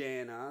is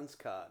Jan Arns'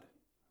 card.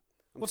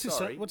 What's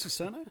his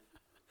surname?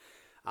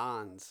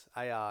 Arns,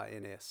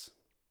 A-R-N-S.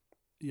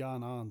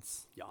 Jan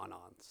Arns. Jan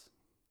Arns.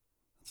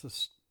 It's a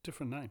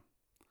different name.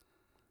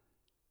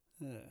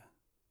 Yeah.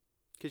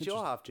 Because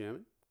you're half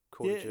German.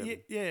 German.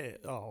 Yeah.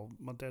 Oh,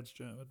 my dad's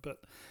German,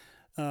 but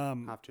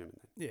Half German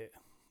then. yeah.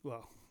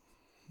 Well,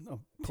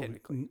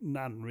 Technically.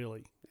 none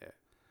really. Yeah.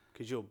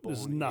 Because you're born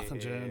There's nothing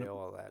German.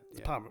 all that.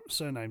 Yeah. Apart from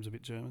surname's a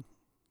bit German.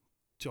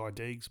 Jai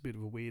Deeg's a bit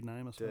of a weird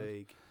name, I suppose.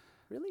 Deeg.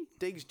 Really?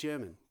 Deeg's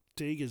German.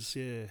 Deeg is,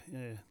 yeah.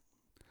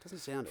 Doesn't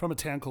sound From a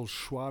town called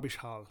Schwabisch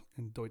Hall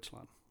in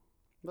Deutschland.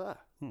 Ah.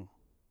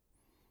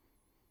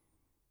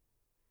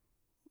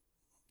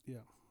 Yeah.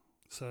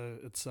 So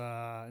it's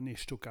near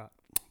Stuttgart,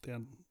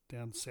 down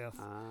south.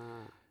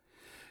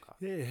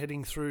 Yeah,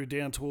 heading through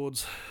down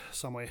towards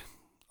somewhere.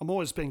 I'm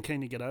always been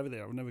keen to get over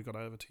there. I've never got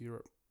over to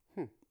Europe.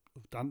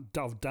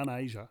 I've done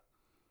Asia.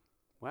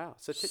 Wow.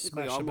 So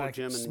technically I'm more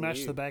German than you.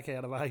 Smash the back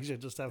out of Asia,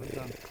 just haven't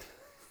done.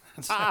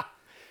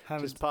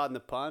 Just pardon the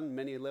pun,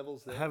 many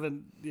levels there.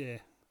 Yeah.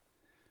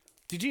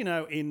 Did you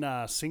know in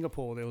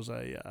Singapore there's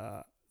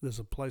a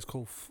place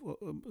called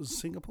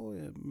Singapore?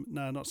 Yeah.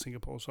 No, not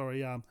Singapore.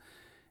 Sorry.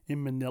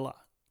 In Manila,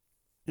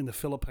 in the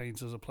Philippines,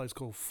 there's a place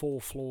called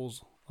 4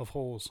 Floors of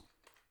Whores.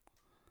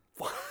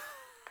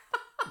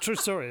 True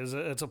story.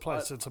 It's a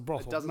place. It's a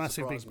brothel. doesn't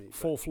Massive, surprise big, me,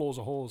 4 floors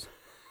of whores.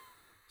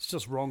 It's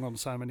just wrong on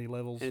so many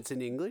levels. And it's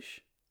in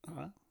English?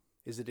 Uh,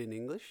 Is it in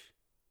English?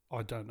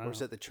 I don't know. Or is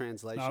that the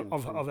translation? No,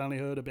 I've only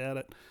heard about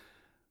it.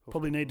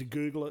 Probably need to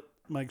Google it,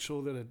 make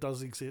sure that it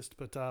does exist.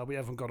 But we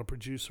haven't got a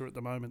producer at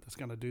the moment that's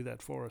going to do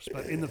that for us.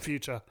 But in the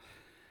future,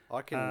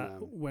 I can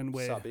when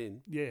we're sub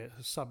in. Yeah,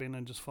 sub in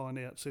and just find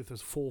out. See if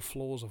there's 4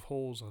 floors of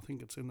halls. I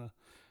think it's in the.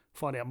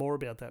 Find out more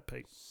about that,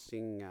 Pete.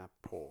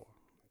 Singapore.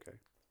 Okay.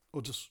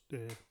 Or just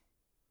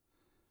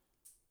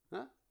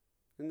Huh?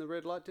 In the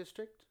red light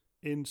district?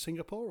 in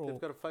Singapore, or They've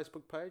got a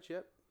Facebook page.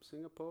 Yep.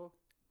 Singapore.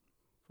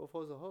 4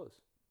 floors of horse.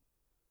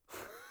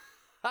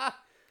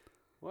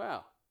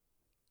 Wow.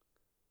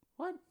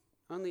 What?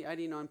 Only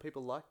 89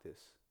 people like this.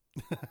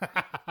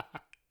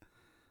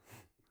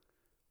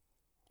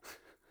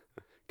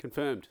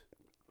 Confirmed.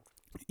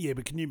 yeah.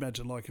 But can you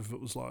imagine, like, if it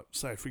was like,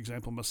 say, for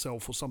example,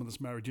 myself or someone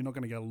that's married, you're not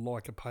going to go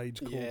like a page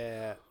called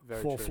Yeah,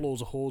 very 4 true.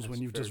 floors of halls when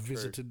That's you've just very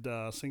true.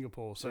 visited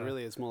Singapore. So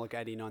really, it's more like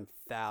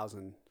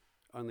 89,000.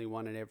 Only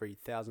one in every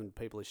 1,000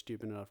 people are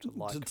stupid enough to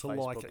like to Facebook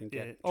like and it. get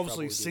Yeah, in trouble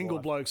obviously with your single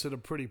wife. blokes that are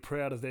pretty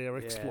proud of their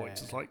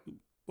exploits. It's Yeah. like,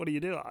 what do you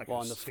do? I Well,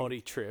 on the guess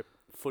footy trip,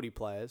 footy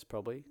players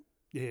probably,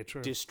 Yeah,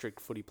 true. district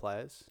footy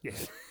players. Yeah.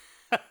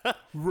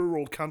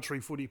 Rural country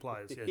footy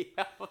players. Yeah.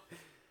 Yeah.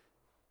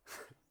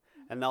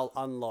 And they'll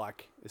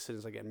unlike as soon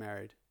as they get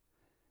married.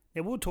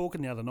 Yeah, we were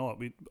talking the other night.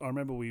 I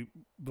remember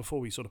before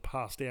we sort of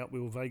passed out,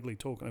 we were vaguely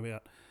talking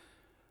about,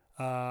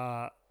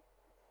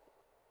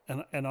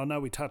 and I know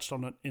we touched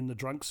on it in the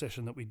drunk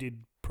session that we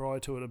did prior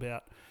to it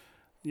about,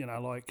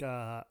 like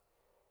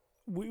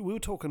we were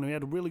talking. We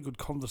had a really good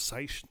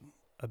conversation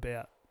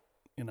about,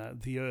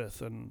 the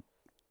earth and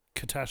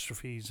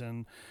catastrophes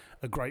and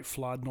a great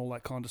flood and all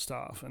that kind of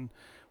stuff, and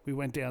we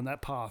went down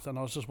that path. And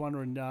I was just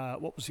wondering,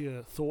 what was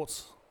your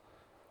thoughts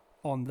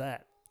on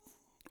that,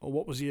 or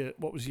what was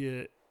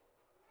your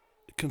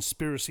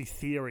conspiracy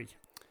theory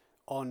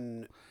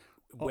On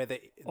whether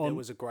there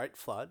was a great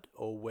flood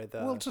or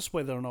whether... well, just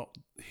whether or not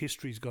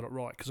history's got it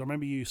right? Because I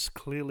remember you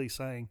clearly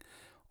saying,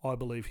 I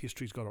believe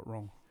history's got it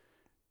wrong.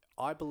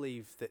 I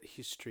believe that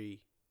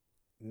history,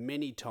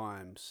 many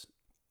times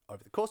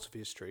over the course of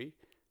history,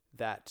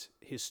 that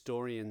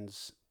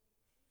historians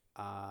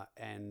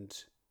and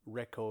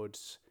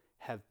records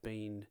have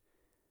been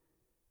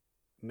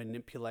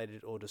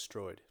manipulated or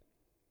destroyed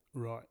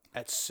Right.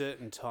 at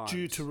certain times.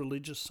 Due to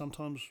religious,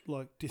 sometimes,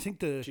 like, do you think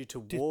Due to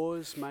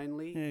wars,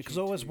 mainly. Yeah, because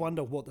due I always to-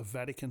 wonder what the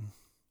Vatican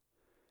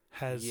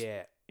has,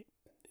 Yeah,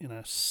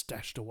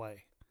 stashed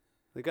away.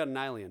 they got an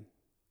alien.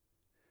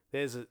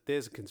 There's a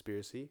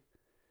conspiracy.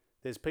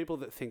 There's people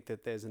that think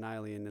that there's an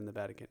alien in the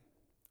Vatican,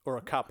 or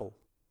a couple,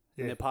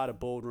 Yeah. and they're part of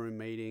boardroom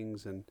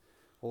meetings and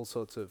all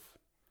sorts of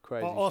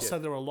crazy Oh, shit. so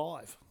they're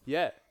alive.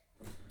 Yeah,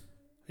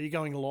 Are you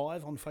going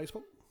live on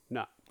Facebook?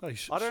 no, Oh,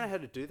 I don't know how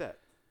to do that.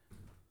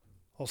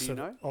 I'll Do set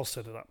you it. know? I'll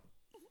set it up.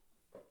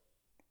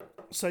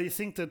 So you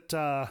think that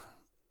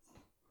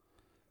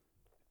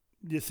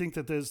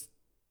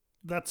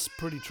that's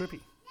pretty trippy.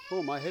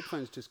 Oh, my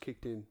headphones just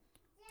kicked in.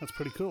 That's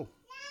pretty cool.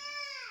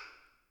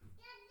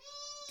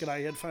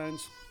 G'day,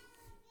 headphones.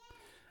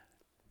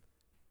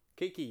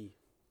 Kiki.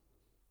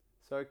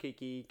 Sorry,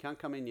 Kiki, can't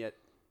come in yet.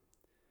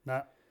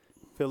 Nah.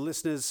 For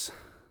listeners,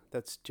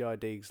 that's Jai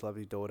Deeg's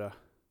lovely daughter.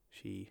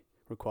 She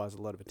requires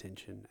a lot of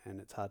attention, and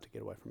it's hard to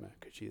get away from her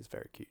because she is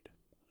very cute.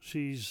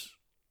 She's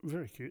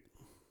very cute.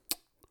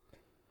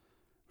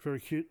 Very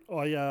cute.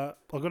 I've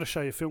got to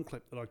show you a film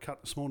clip that I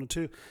cut this morning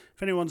too.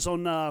 If anyone's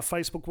on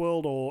Facebook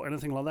World or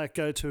anything like that,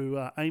 go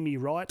to Amy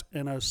Wright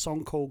and a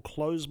song called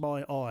Close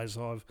My Eyes.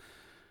 I've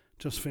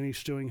just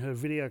finished doing her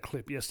video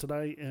clip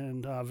yesterday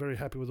and very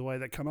happy with the way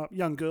that came up.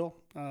 Young girl,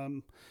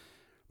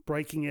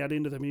 breaking out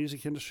into the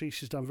music industry.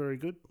 She's done very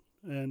good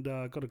and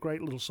got a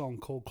great little song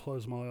called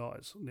Close My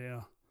Eyes.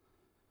 Now,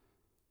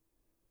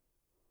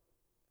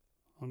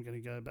 I'm going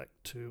to go back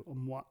to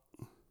Moi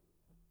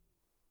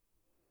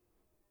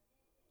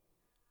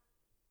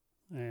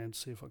and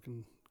see if I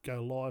can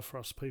go live for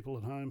us people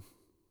at home.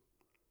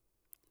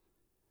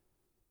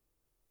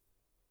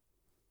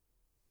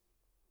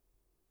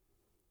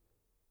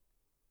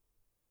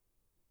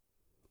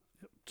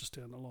 Yep, just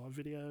down the live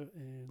video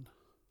and...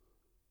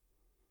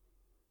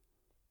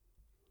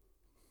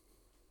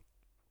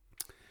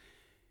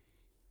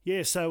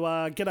 Yeah, so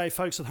g'day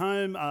folks at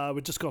home.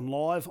 We've just gone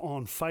live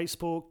on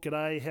Facebook.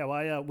 G'day, how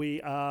are you?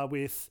 We are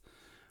with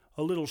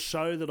a little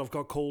show that I've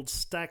got called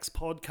Stacks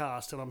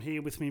Podcast, and I'm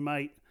here with me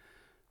mate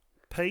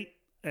Pete,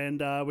 and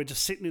we're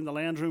just sitting in the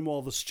lounge room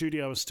while the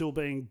studio is still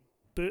being...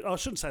 I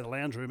shouldn't say the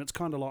lounge room, it's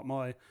kind of like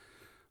my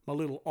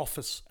little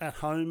office at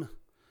home,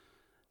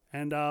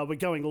 and we're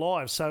going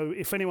live. So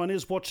if anyone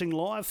is watching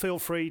live, feel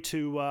free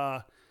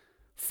to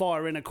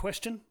fire in a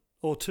question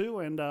or two,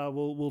 and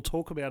we'll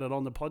talk about it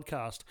on the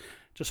podcast.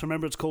 Just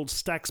remember, it's called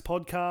Stacks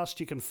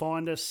Podcast. You can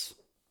find us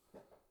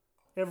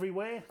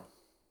everywhere.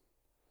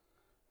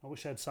 I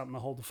wish I had something to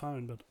hold the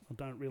phone, but I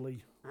don't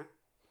really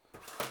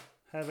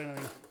have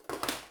anything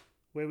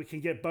where we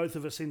can get both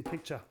of us in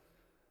picture.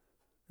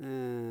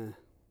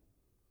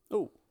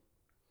 Oh.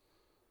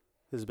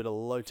 There's a bit of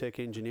low-tech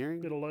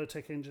engineering. Bit of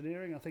low-tech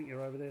engineering. I think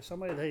you're over there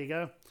somewhere. There you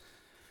go.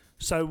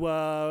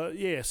 So,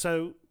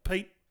 so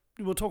Pete,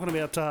 we were talking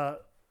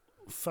about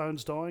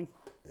phones dying.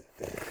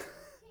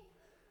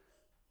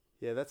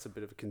 Yeah, that's a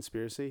bit of a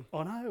conspiracy.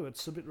 I know,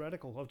 it's a bit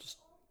radical. I've just...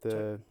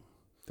 The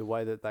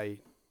way that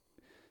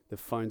the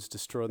phones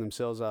destroy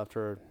themselves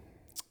after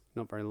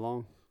not very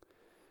long,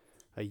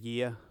 a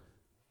year.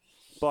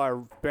 Buy a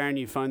brand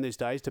new phone these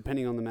days,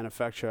 depending on the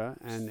manufacturer,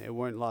 and it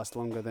won't last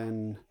longer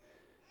than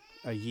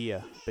a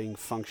year being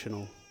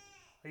functional.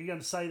 Are you going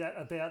to say that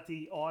about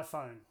the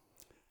iPhone?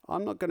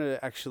 I'm not going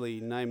to actually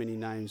name any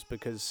names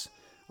because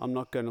I'm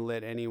not going to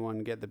let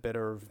anyone get the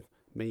better of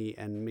me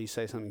and me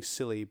say something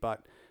silly,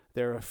 but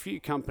there are a few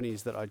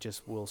companies that I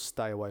just will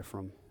stay away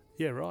from.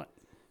 Yeah, right.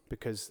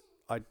 Because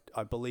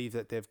I believe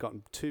that they've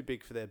gotten too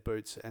big for their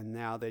boots and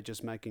now they're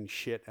just making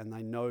shit and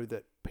they know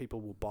that people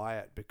will buy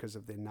it because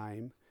of their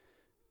name.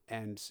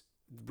 And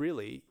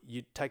really,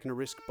 you're taking a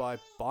risk by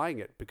buying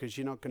it because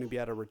you're not going to be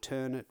able to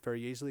return it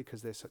very easily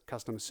because their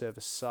customer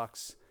service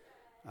sucks.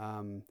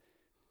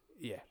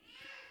 Yeah.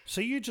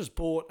 So you just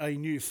bought a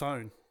new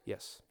phone.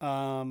 Yes.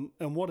 And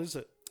what is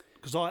it?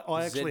 Because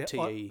I actually...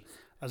 ZTE.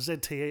 A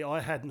ZTE. I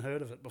hadn't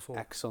heard of it before.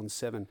 Axon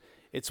 7.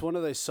 It's one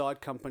of those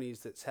side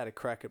companies that's had a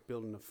crack at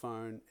building a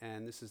phone,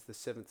 and this is the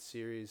 7th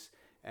series,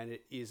 and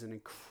it is an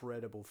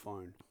incredible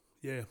phone.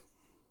 Yeah.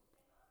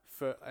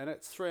 And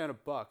it's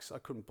 $300. I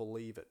couldn't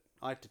believe it.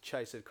 I had to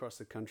chase it across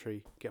the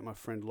country, get my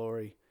friend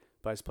Laurie,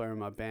 bass player in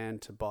my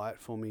band, to buy it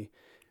for me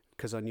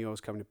because I knew I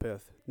was coming to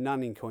Perth.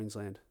 None in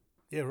Queensland.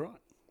 Yeah, right.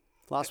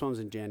 Last one was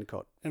in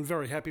Jandakot. And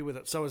very happy with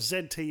it. So a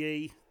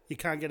ZTE, you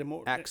can't get it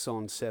more...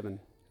 Axon 7.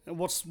 And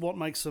what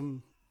makes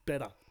them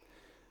better?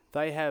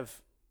 They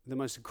have the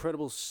most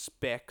incredible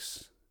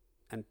specs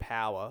and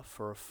power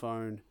for a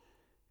phone,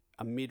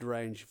 a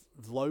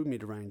low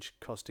mid-range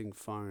costing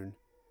phone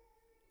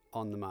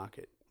on the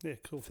market. Yeah,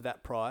 cool. For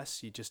that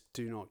price, you just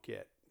do not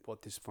get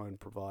what this phone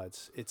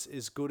provides. It's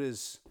as good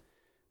as,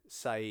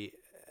 say,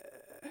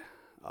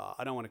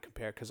 I don't want to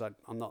compare because I'm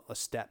not a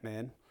stat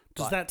man.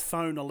 Does that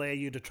phone allow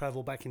you to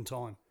travel back in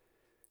time?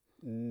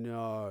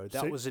 No,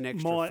 that was an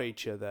extra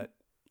feature that,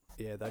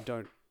 it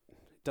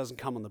doesn't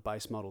come on the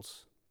base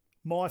models.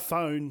 My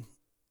phone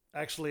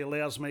actually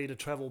allows me to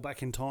travel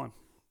back in time.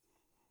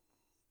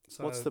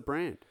 So what's the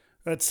brand?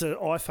 It's an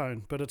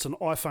iPhone, but it's an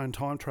iPhone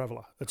time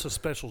traveler. It's a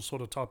special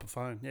sort of type of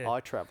phone. Yeah,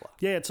 iTraveler.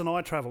 Yeah, it's an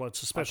iTraveler.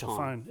 It's a special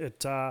phone.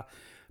 It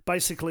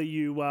basically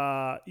you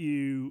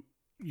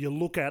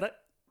look at it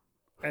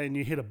and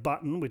you hit a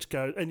button which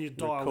goes and you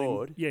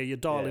dial in. Yeah, you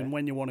dial in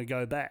when you want to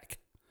go back.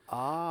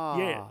 Ah.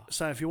 Yeah.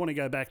 So if you want to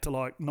go back to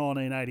like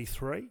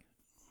 1983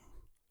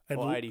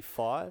 or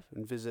 85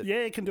 and visit.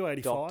 Yeah, you can do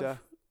 85. Doctor.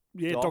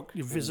 Yeah,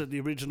 you visit the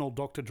original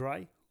Dr.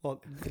 Dre, like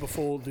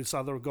before this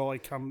other guy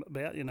come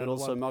about. You know, but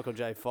also Michael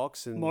J.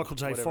 Fox and Michael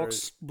J.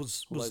 Fox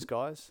was those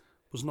guys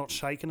was not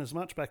shaken as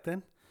much back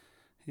then.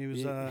 He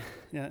was,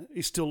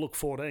 he still looked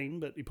 14,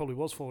 but he probably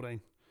was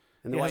 14.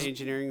 And the way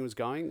engineering was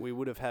going, we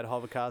would have had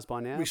hover cars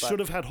by now. We should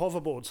have had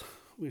hoverboards.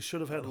 We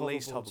should have had at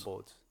least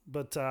hoverboards.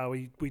 But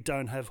we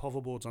don't have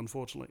hoverboards,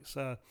 unfortunately.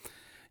 So,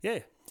 yeah.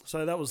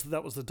 So that was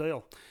the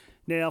deal.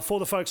 Now, for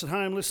the folks at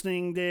home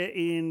listening there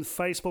in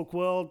Facebook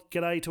world,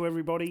 g'day to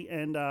everybody.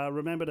 And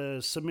remember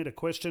to submit a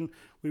question.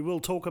 We will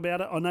talk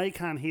about it. I know you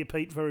can't hear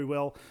Pete very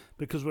well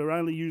because we're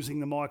only using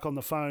the mic on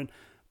the phone.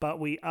 But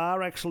we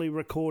are actually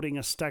recording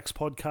a Stacks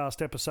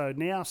podcast episode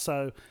now.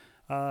 So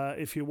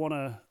if you want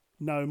to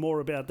know more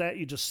about that,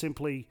 you just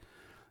simply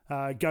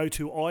go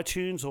to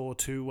iTunes or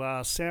to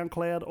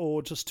SoundCloud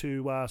or just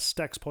to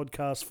Stacks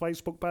Podcast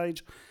Facebook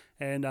page,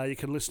 and you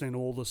can listen in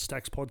all the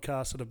Stacks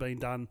podcasts that have been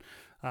done,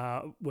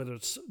 whether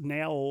it's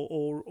now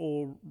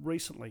or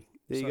recently.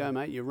 There you go,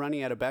 mate. You're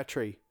running out of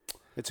battery.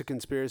 It's a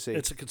conspiracy.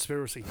 It's a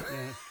conspiracy,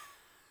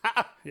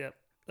 yeah. Yeah.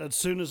 As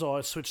soon as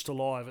I switch to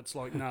live, it's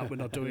like, no, we're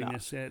not doing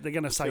this. Yeah, they're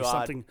going to say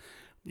something.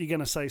 You're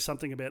going to say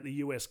something about the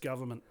US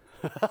government.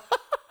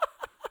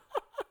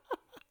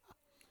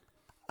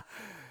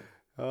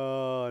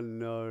 Oh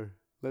no,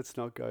 let's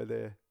not go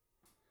there.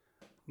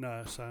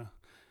 No, so,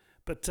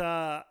 but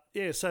so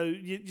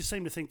you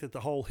seem to think that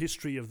the whole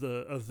history of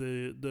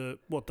the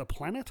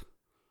planet,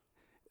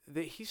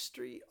 the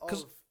history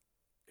of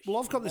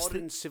I've got this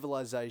modern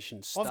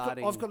civilization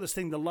starting. I've got this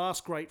thing. The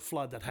last great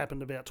flood that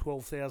happened about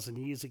 12,000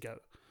 years ago,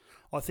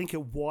 I think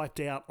it wiped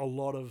out a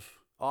lot of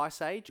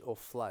Ice Age or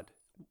flood.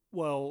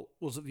 Well,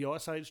 was it the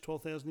Ice Age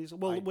 12,000 years?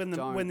 Well, when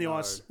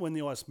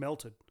the ice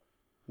melted.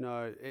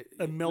 No,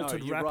 it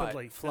melted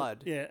rapidly. Right.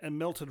 Flood. And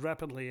melted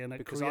rapidly, and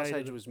because Ice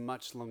Age was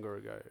much longer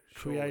ago.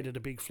 Surely. Created a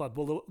big flood.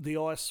 Well, the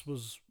ice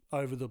was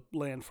over the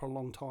land for a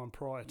long time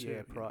prior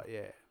to.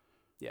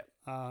 Yeah.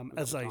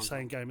 As they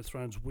say in Game of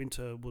Thrones,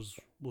 winter was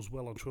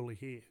well and truly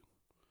here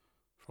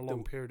for a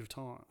long period of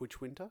time. Which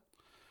winter?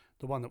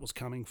 The one that was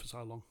coming for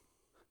so long.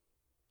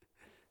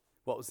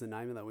 What was the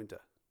name of that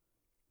winter?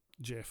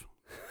 Jeff.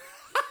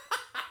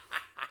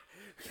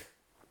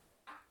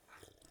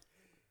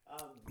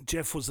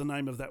 Jeff was the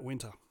name of that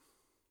winter.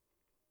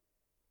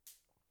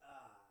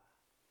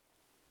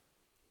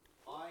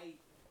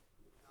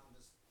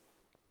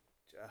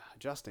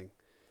 adjusting.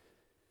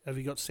 Have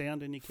you got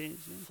sound in your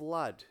cans? Yeah?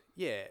 Flood,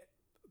 yeah.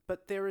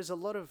 But there is a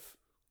lot of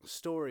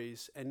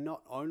stories, and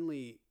not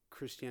only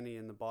Christianity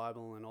and the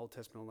Bible and Old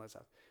Testament and all that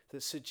stuff,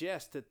 that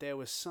suggest that there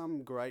was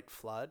some great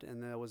flood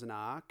and there was an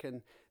ark,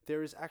 and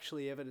there is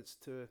actually evidence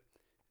to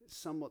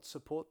somewhat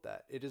support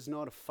that. It is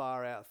not a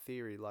far out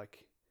theory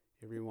like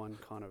everyone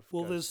kind of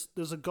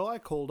there's a guy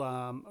called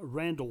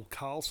Randall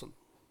Carlson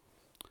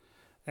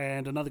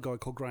and another guy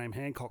called Graham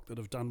Hancock that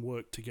have done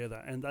work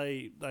together, and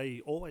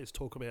they always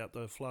talk about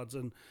the floods,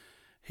 and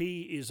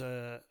he is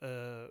a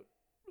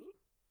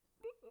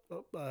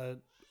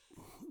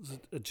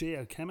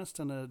geochemist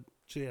and a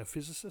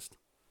geophysicist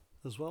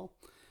as well.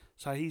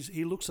 So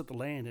he looks at the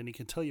land and he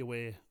can tell you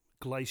where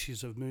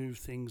glaciers have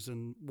moved things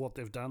and what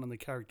they've done and the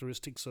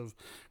characteristics of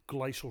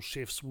glacial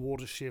shifts,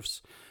 water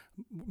shifts,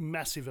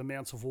 massive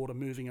amounts of water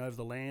moving over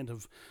the land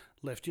have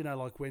left,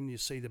 like when you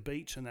see the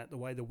beach and that, the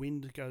way the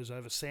wind goes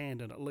over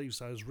sand and it leaves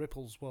those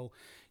ripples, well,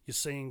 you're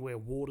seeing where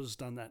water's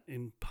done that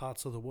in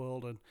parts of the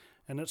world,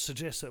 and it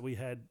suggests that we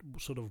had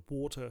sort of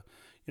water,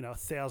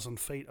 1,000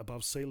 feet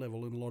above sea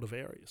level in a lot of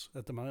areas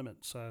at the moment.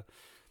 So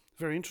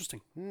very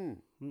interesting.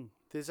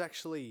 There's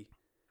actually,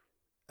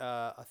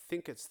 I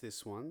think it's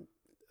this one,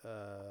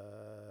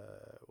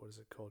 what is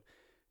it called?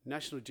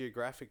 National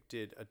Geographic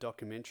did a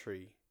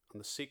documentary on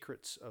the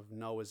secrets of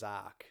Noah's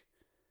Ark.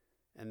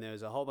 And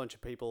there's a whole bunch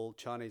of people,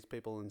 Chinese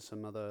people and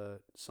some other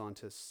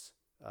scientists,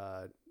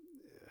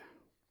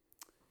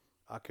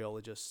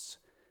 archaeologists,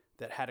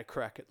 that had a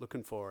crack at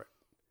looking for it.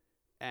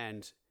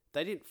 And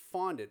they didn't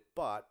find it,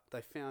 but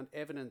they found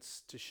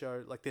evidence to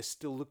show, like they're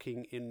still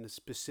looking in the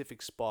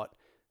specific spot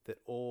that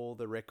all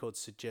the records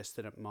suggest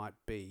that it might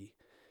be.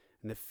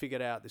 And they've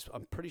figured out this,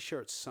 I'm pretty sure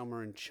it's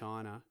somewhere in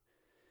China,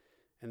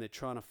 and they're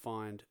trying to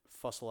find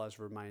fossilized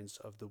remains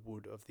of the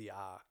wood of the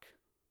ark.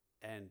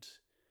 And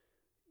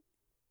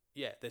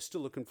yeah, they're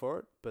still looking for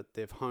it, but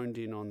they've honed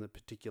in on the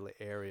particular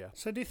area.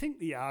 So do you think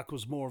the ark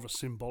was more of a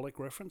symbolic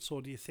reference,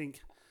 or do you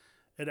think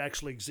it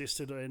actually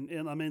existed?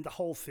 And I mean, the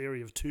whole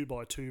theory of 2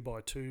 by 2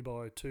 by 2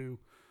 by 2,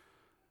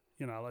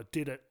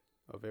 did it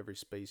of every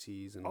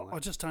species and all I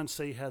that. just don't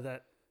see how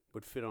that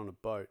Would fit on a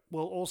boat.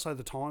 Well, also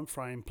the time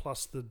frame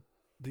plus the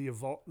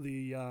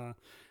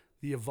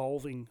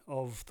evolving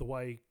of the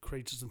way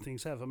creatures and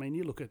things have. I mean,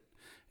 you look at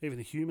even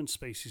the human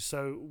species.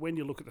 So when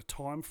you look at the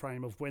time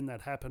frame of when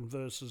that happened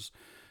versus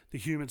the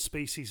human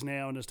species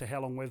now, and as to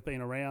how long we've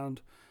been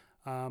around,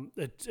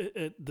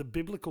 the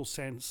biblical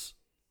sense,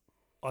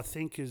 I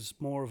think, is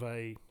more of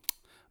a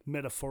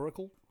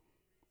metaphorical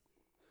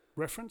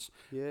reference,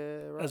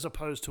 Yeah, right. as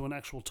opposed to an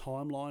actual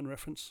timeline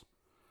reference.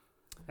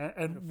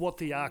 And what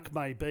the ark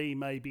may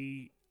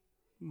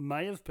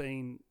have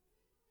been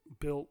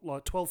built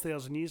like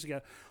 12,000 years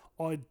ago.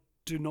 I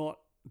do not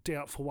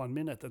doubt for 1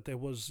 minute that there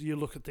was. You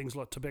look at things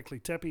like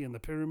Göbekli Tepe and the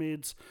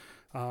pyramids,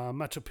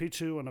 Machu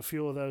Picchu, and a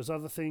few of those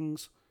other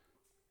things.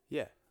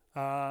 Yeah.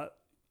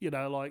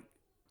 Like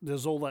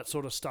there's all that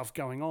sort of stuff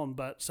going on.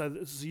 But so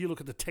you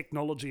look at the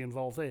technology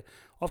involved there.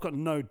 I've got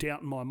no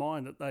doubt in my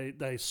mind that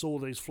they saw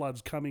these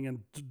floods coming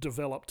and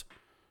developed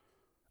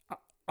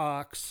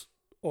arks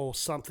or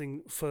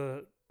something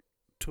to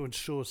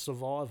ensure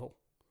survival.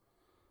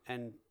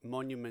 And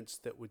monuments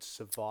that would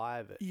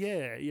survive it.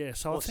 Yeah.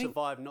 So Or I think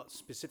survive not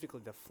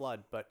specifically the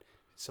flood, but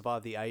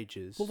survive the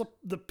ages. well,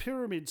 the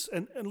pyramids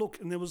and look,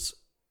 and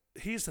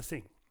here's the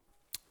thing.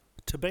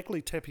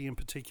 Göbekli Tepe in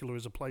particular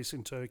is a place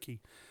in Turkey,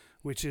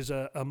 which is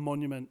a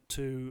monument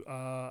to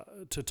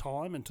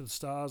time and to the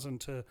stars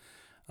and to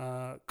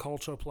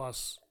culture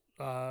plus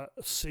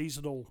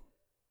seasonal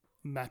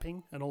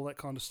mapping and all that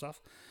kind of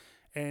stuff.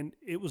 And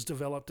it was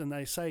developed, and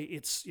they say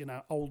it's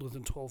older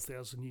than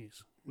 12,000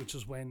 years, which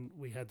is when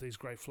we had these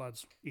great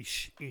floods,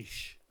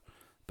 ish,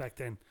 back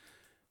then.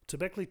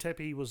 Göbekli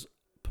Tepe was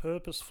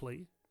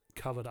purposefully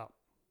covered up.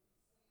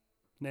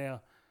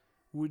 Now,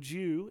 would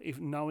you, if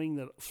knowing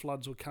that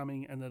floods were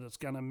coming and that it's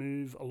going to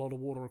move a lot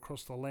of water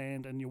across the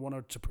land and you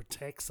wanted to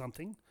protect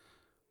something,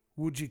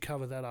 would you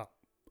cover that up?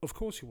 Of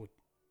course you would.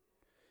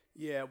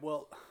 Yeah,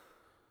 well...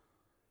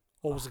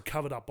 Or was it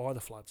covered up by the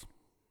floods?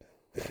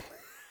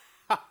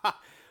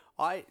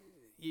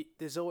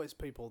 There's always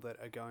people that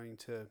are going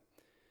to,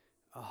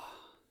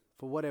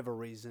 for whatever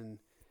reason,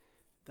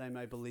 they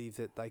may believe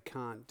that they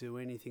can't do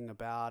anything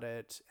about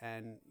it,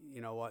 and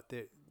you know what,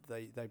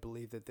 they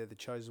believe that they're the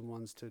chosen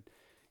ones to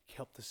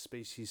help the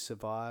species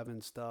survive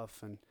and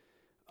stuff, and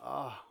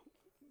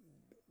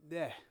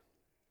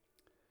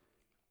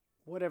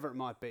whatever it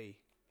might be.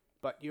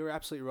 But you're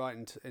absolutely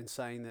right in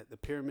saying that the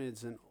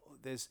pyramids, and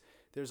there's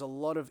a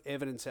lot of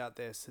evidence out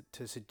there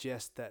to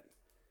suggest that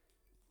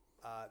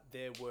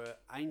there were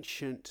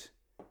ancient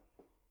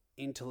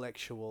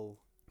intellectual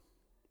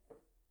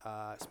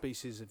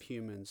species of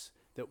humans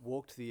that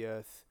walked the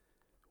earth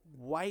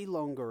way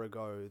longer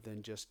ago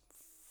than just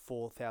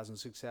 4,000,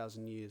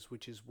 6,000 years,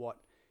 which is what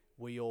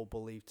we all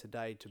believe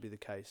today to be the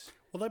case.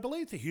 Well, they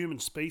believe the human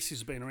species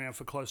has been around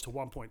for close to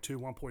 1.2,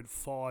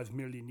 1.5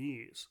 million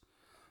years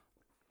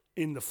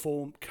in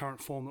the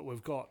current form that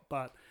we've got.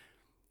 But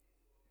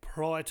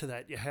prior to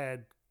that, you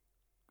had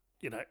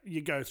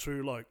you go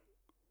through like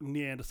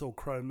Neanderthal,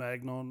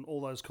 Cro-Magnon,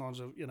 all those kinds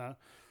of,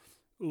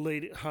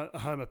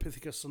 Homo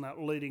Pithecus and that,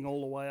 leading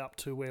all the way up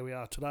to where we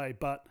are today.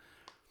 But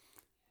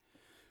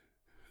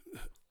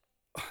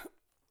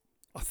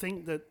I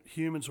think that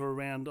humans were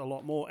around a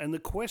lot more. And the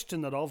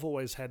question that I've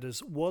always had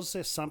is, was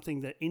there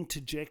something that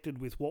interjected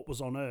with what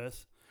was on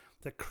Earth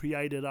that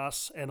created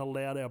us and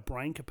allowed our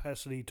brain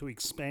capacity to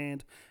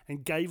expand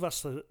and gave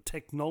us the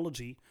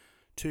technology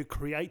to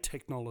create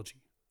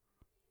technology?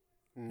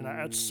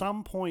 At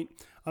some point,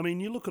 I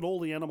mean, you look at all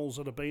the animals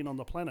that have been on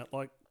the planet,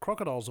 like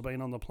crocodiles have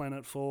been on the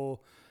planet for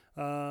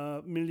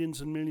millions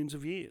and millions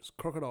of years,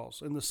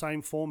 crocodiles, in the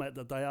same format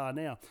that they are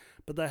now.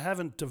 But they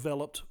haven't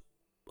developed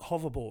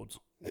hoverboards.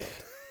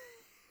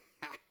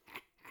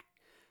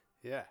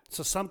 Yeah.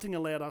 So something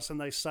allowed us, and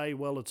they say,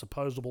 well, it's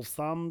opposable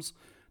thumbs.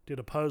 Did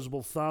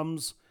opposable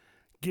thumbs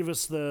give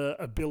us the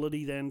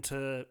ability then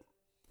to,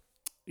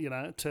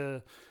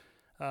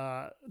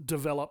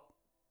 develop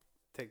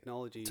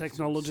technology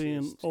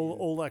and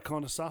all that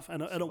kind of stuff.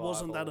 And it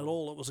wasn't that at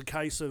all. It was a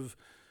case of,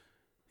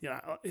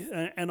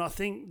 and I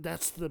think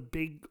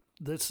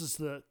this is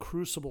the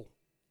crucible,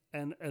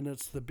 and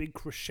it's the big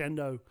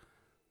crescendo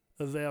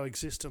of our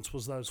existence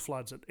was those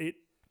floods. It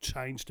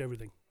changed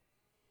everything.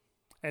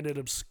 And it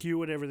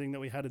obscured everything that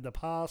we had in the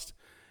past.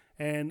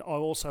 And I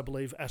also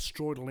believe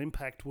asteroidal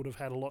impact would have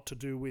had a lot to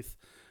do with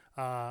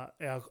our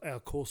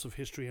course of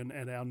history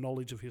and our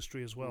knowledge of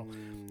history as well.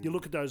 You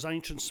look at those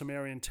ancient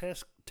Sumerian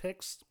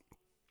texts,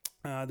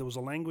 there was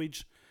a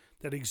language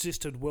that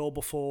existed well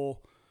before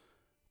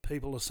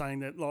people are saying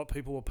that, like,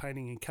 people were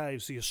painting in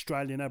caves. The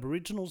Australian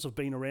Aboriginals have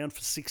been around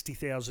for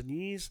 60,000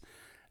 years,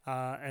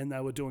 and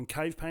they were doing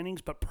cave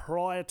paintings. But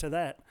prior to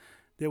that,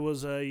 there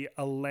was a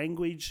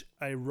language,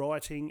 a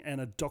writing, and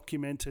a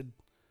documented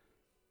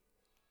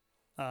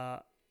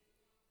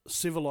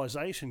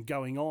civilization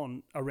going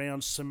on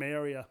around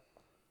Sumeria.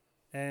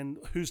 And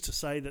who's to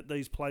say that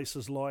these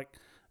places like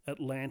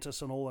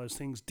Atlantis and all those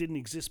things didn't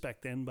exist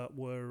back then, but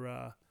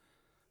were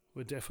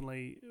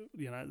definitely,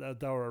 they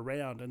were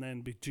around. And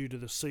then due to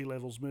the sea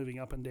levels moving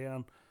up and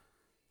down,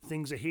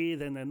 things are here,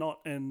 then they're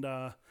not. And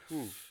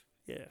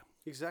yeah.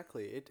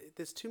 Exactly.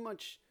 There's too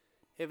much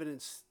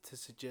evidence to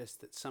suggest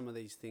that some of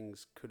these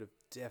things could have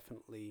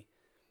definitely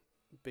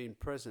been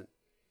present.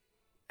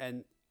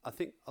 And I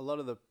think a lot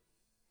of the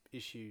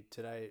issue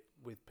today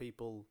with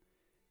people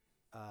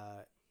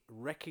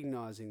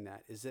recognizing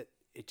that is that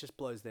it just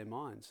blows their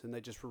minds, and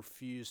they just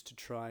refuse to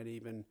try and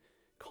even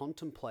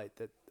contemplate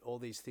that all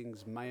these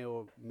things may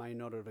or may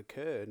not have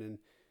occurred, and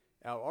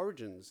our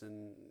origins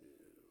and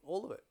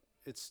all of it.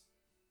 It's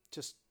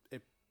just,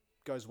 it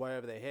goes way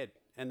over their head.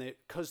 And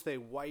because they're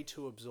way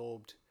too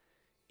absorbed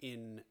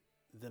in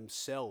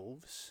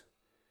themselves,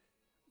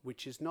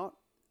 which is not,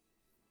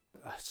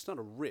 it's not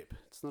a rip,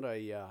 it's not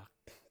a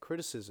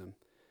criticism,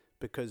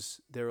 because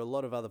there are a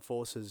lot of other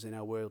forces in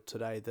our world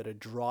today that are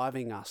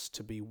driving us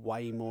to be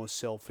way more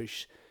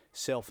selfish,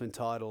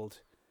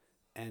 self-entitled,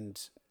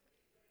 and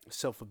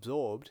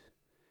self-absorbed,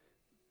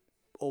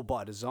 all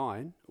by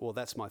design. Well,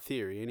 that's my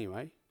theory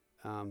anyway.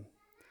 I'm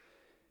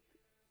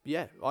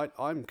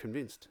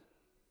convinced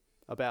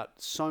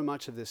about so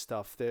much of this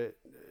stuff. There,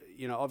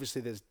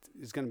 obviously there's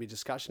going to be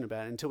discussion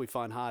about it until we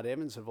find hard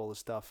evidence of all this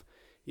stuff.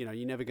 You're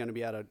never going to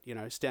be able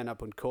to, stand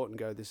up in court and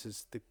go, this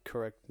is the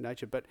correct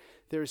nature. But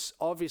there is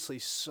obviously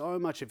so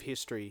much of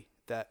history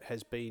that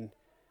has been,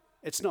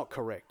 it's not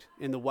correct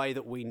in the way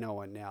that we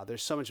know it now.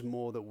 There's so much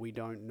more that we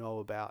don't know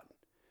about.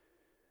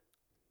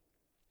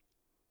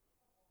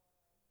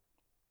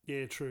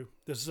 Yeah, true.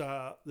 There's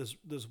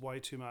way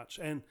too much.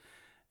 And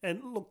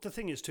look, the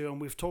thing is too, and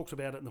we've talked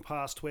about it in the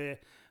past, where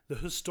the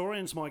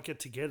historians might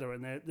get together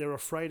and they're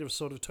afraid of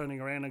sort of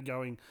turning around and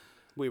going,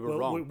 we were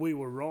wrong. We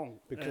were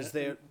wrong. Because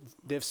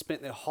they've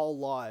spent their whole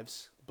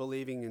lives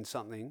believing in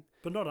something.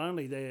 But not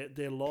only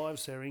their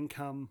lives, their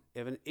income,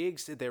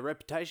 their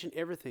reputation,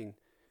 everything.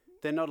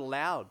 They're not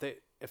allowed. They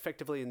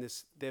effectively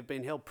they've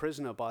been held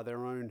prisoner by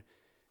their own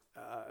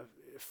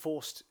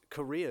forced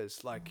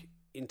careers. Like,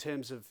 in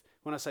terms of,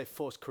 when I say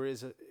forced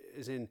careers,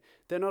 is in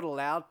they're not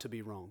allowed to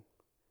be wrong.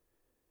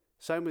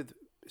 Same with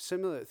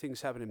similar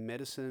things happen in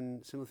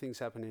medicine. Similar things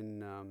happen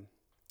in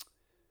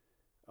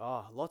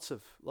lots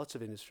of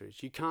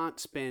industries. You can't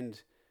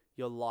spend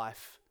your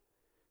life.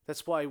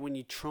 That's why when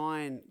you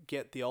try and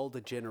get the older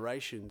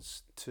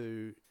generations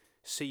to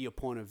see your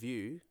point of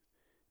view,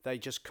 they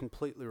just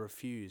completely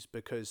refuse,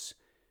 because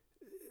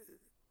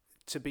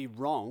to be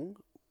wrong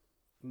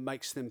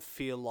makes them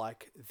feel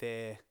like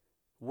they're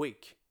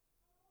weak,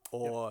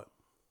 or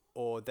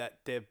that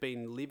they've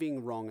been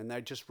living wrong, and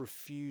they just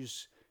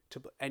refuse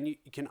to. And you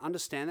can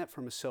understand that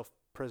from a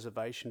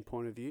self-preservation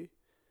point of view.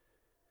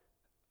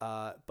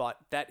 But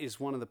that is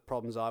one of the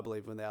problems, I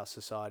believe, with our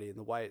society and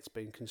the way it's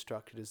been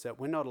constructed, is that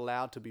we're not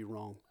allowed to be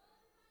wrong.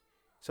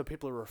 So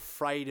people are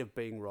afraid of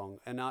being wrong.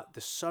 And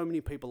there's so many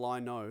people I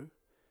know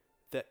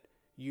that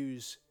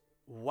use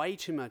way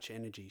too much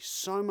energy,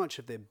 so much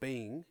of their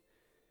being,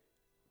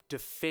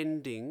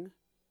 defending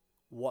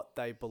what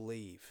they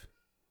believe.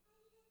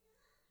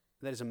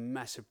 That is a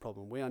massive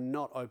problem. We are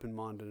not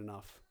open-minded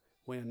enough.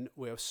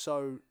 We are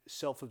so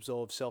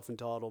self-absorbed,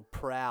 self-entitled,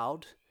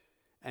 proud,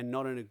 and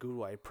not in a good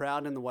way.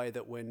 Proud in the way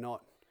that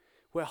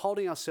we're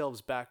holding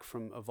ourselves back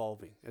from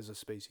evolving as a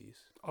species.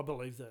 I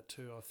believe that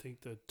too. I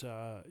think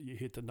that you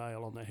hit the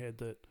nail on the head.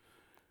 That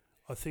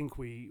I think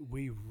we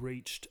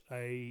reached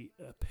a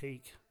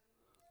peak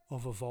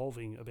of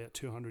evolving about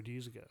 200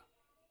 years ago.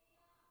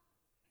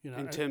 You know,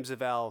 In terms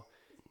of our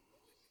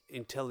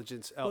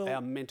intelligence,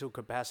 our mental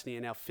capacity,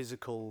 and our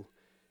physical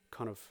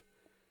kind of.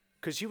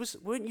 Because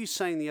weren't you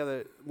saying the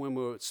other when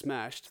we were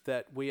smashed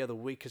that we are the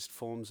weakest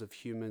forms of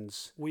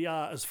humans? we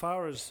are as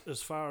far as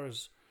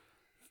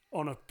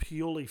on a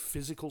purely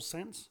physical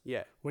sense.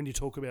 Yeah. When you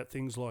talk about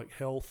things like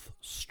health,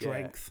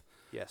 strength,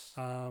 Yes.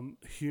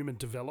 human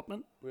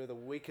development, We're the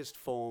weakest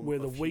form. we're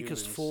the of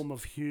weakest humans form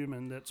of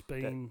human that's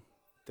been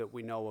that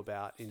we know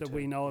about.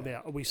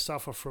 about. We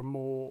suffer from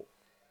more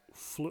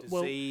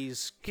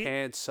Disease,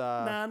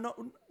 cancer.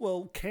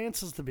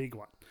 Cancer's the big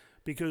one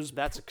because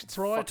That's a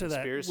prior to that,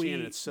 conspiracy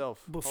in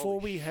itself. before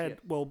Holy we had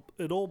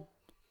shit.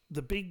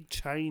 the big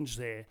change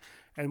there,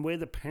 and where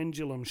the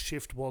pendulum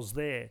shift was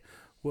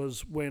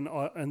when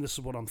and this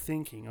is what I'm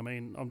thinking. I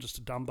mean, I'm just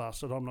a dumb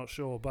bastard. I'm not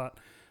sure, but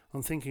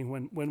I'm thinking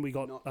when we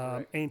got Not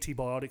correct.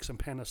 antibiotics and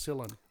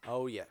penicillin.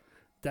 Oh yeah.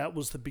 That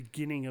was the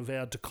beginning of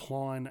our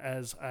decline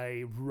as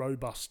a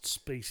robust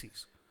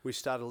species. We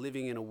started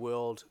living in a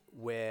world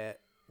where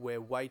we're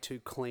way too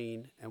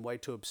clean and way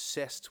too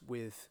obsessed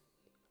with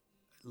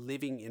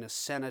living in a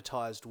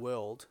sanitized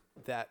world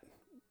that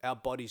our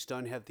bodies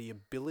don't have the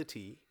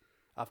ability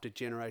after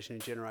generation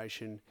and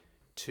generation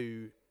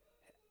to.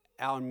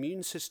 Our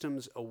immune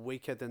systems are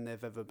weaker than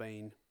they've ever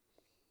been.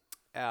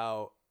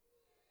 Our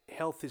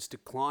health is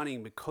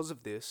declining because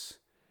of this.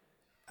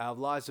 Our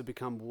lives have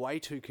become way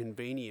too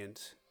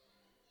convenient.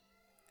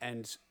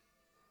 And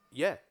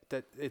yeah,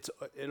 that it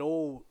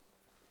all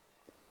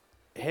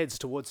heads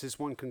towards this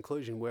one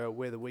conclusion where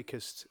we're the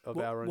weakest of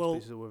our own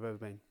species that we've ever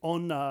been.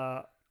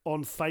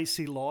 On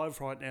Facey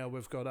Live right now,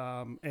 we've got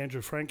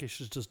Andrew Frankish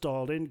has just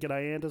dialed in.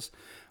 G'day, Anders.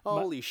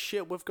 Holy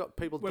shit, we've got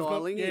people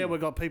dialing in. Yeah,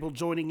 we've got people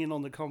joining in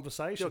on the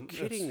conversation.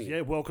 You're kidding me. Yeah,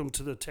 welcome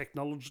to the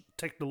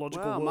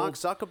technological Wow, world. Mark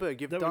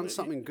Zuckerberg, you've done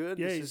something good.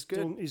 Yeah, this is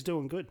good. He's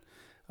doing good.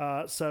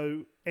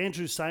 So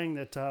Andrew's saying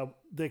that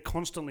they're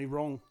constantly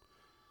wrong,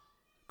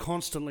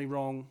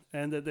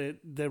 and that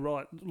they're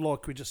right.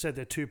 Like we just said,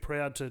 they're too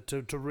proud to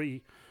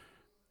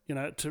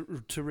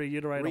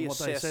reiterate on what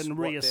they said and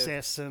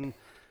reassess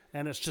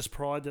and it's just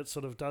pride that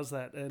sort of does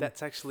that. And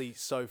that's actually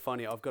so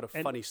funny. I've got a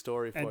funny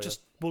story for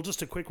you.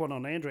 Just a quick one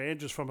on Andrew.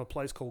 Andrew's from a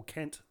place called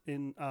Kent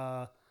in.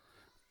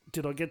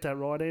 Did I get that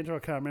right, Andrew? I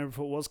can't remember if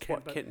it was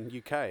Kent. Kent in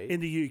UK? In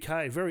the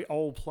UK, very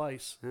old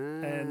place,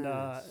 and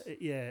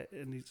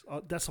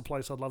that's a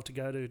place I'd love to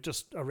go to.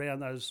 Just around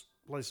those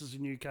places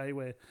in UK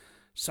where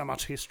so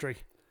much history.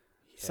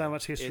 So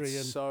much history,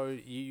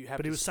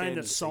 but he was saying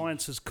that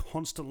science is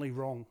constantly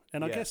wrong,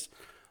 and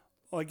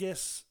I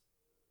guess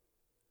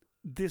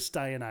this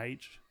day and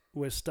age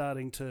we're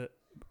starting to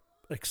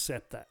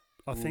accept that.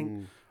 I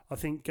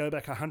think go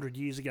back 100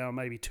 years ago, or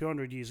maybe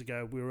 200 years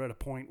ago, we were at a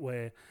point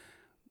where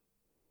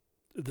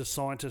the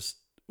scientists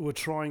were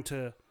trying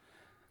to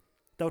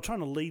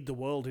lead the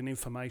world in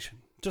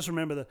information. Just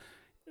remember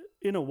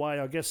in a way,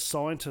 I guess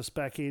scientists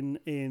back in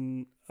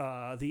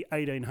the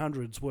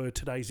 1800s were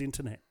today's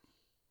internet.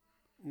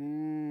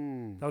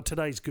 Or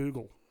today's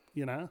Google,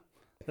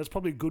 That's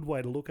probably a good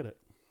way to look at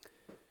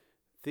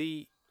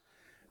it.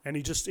 And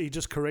he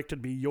just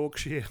corrected me,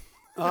 Yorkshire.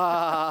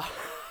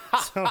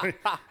 Sorry,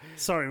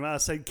 man. I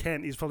said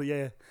Kent. He's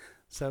probably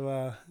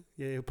So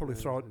he'll probably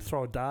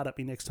throw a dart at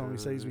me next time he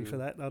sees me for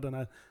that. I don't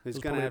know. It's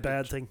probably a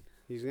bad thing.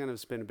 He's going to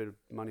spend a bit of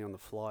money on the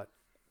flight.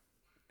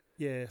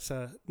 Yeah.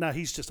 So no,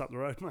 he's just up the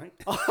road, mate.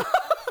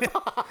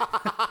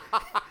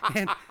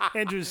 And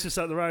Andrew's just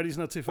up the road. He's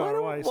not too far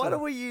away. Why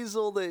don't we use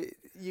all the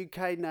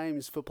UK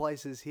names for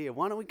places here?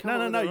 Why don't we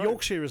come? No.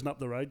 Yorkshire isn't up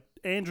the road.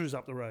 Andrew's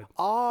up the road.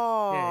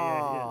 Oh.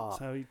 Yeah.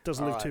 So he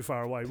doesn't live too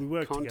far away. We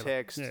work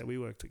together. Yeah, we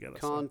work together.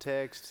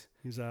 Context.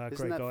 He's a great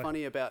guy. Isn't that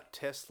funny about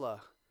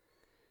Tesla?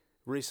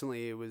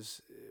 Recently,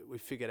 we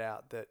figured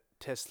out that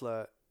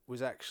Tesla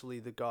was actually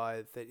the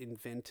guy that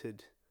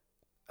invented.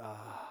 I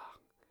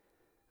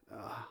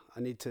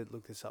need to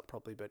look this up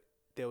properly, but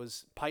there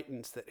was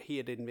patents that he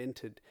had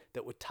invented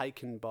that were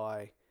taken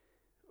by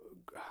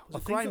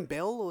Graham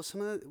Bell or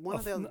one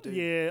of the other dudes.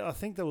 Yeah, I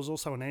think there was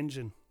also an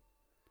engine.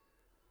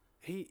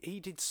 He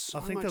did so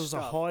much stuff. I think there was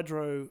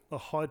a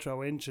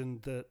hydro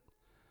engine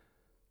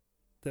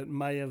that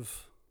may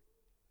have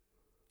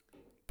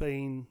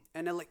been...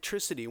 And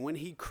electricity, when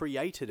he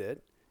created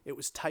it, it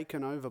was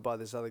taken over by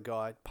this other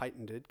guy,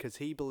 patented, because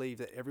he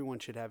believed that everyone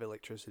should have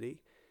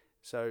electricity.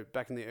 So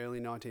back in the early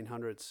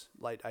 1900s,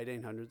 late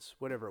 1800s,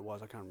 whatever it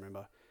was, I can't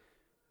remember,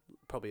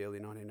 probably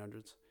early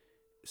 1900s,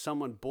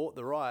 someone bought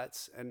the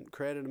rights and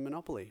created a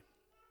monopoly.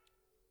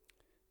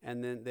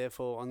 And then,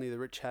 therefore, only the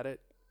rich had it,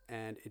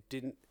 and it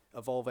didn't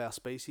evolve our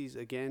species.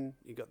 Again,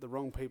 you got the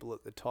wrong people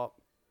at the top,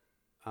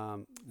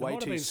 way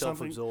too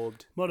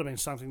self-absorbed. Might have been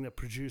something that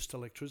produced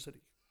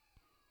electricity.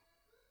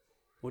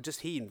 Well,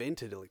 just he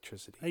invented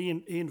electricity.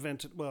 He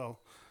invented, well,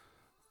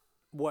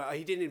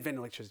 He didn't invent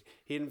electricity.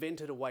 He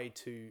invented a way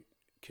to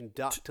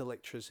conduct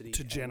electricity.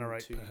 to and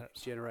generate, to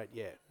perhaps. Generate,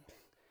 yeah.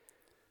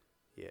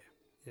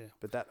 Yeah.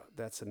 But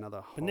that's another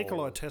whole... But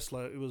Nikola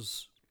Tesla, there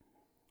was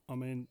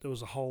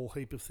a whole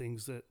heap of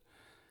things that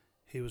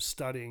he was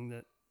studying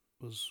that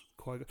was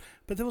quite good.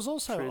 But there was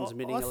also...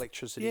 Transmitting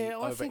electricity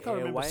over I think I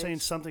remember airwaves. seeing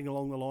something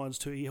along the lines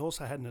too. He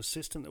also had an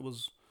assistant that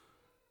was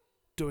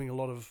doing a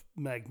lot of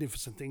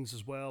magnificent things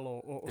as well,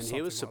 or And something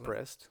he was like that.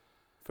 suppressed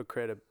for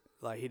credit.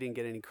 Like, he didn't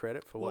get any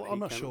credit for what Well, I'm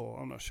not came sure.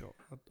 I'm not sure.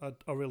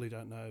 I really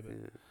don't know, but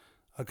Yeah.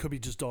 I could be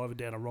just diving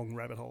down a wrong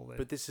rabbit hole there.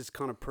 But this is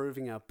kind of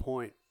proving our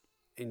point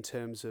in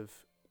terms of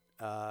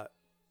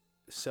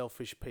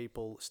selfish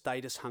people,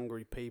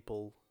 status-hungry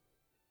people,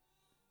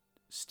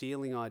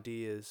 stealing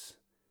ideas,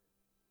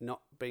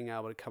 not being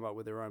able to come up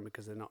with their own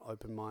because they're not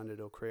open-minded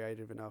or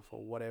creative enough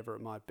or whatever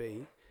it might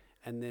be,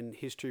 and then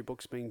history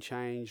books being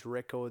changed,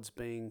 records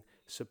being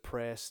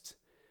suppressed,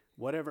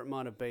 whatever it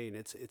might have been.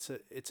 It's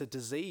a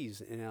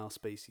disease in our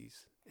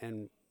species,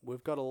 and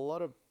we've got a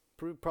lot of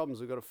problems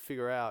we've got to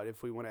figure out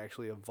if we want to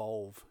actually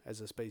evolve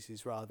as a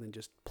species rather than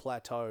just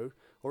plateau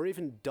or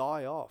even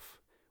die off.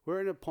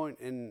 We're at a point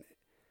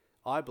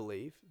I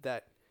believe,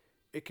 that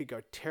it could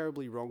go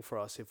terribly wrong for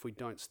us if we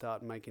don't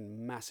start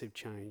making massive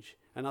change.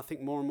 And I think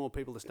more and more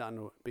people are starting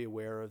to be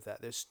aware of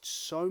that. There's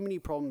so many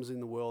problems in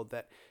the world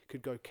that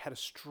could go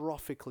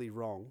catastrophically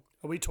wrong.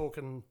 Are we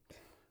talking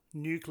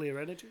nuclear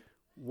energy?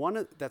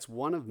 That's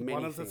one of many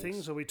One of the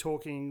things. Are we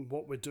talking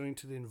what we're doing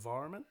to the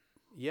environment?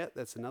 Yeah,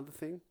 that's another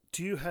thing.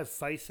 Do you have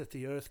faith that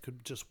the Earth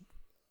could just...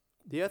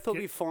 The Earth will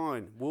be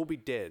fine. We'll be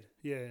dead.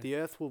 Yeah. The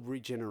Earth will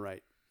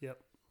regenerate. Yep.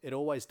 It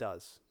always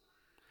does.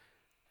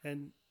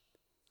 And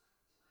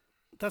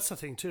that's the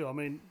thing too. I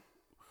mean,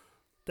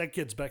 that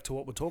gets back to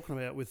what we're talking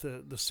about with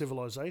the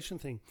civilization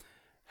thing.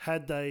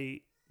 Had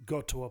they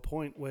got to a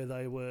point where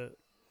they were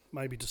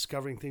maybe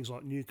discovering things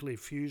like nuclear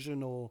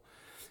fusion, or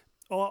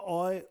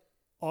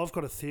I've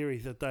got a theory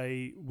that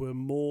they were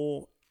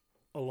more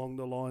along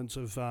the lines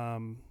of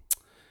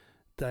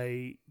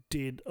they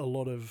did a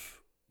lot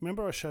of...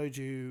 Remember I showed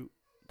you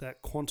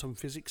that quantum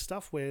physics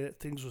stuff where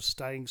things were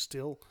staying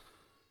still?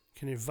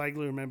 Can you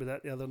vaguely remember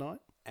that the other night?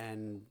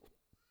 And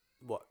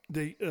what?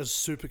 The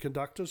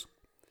superconductors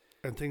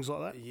and things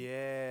like that.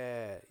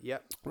 Yeah.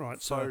 Yep.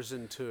 Right.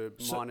 Frozen to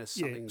minus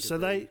something. So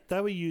degree.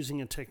 they were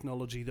using a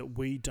technology that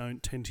we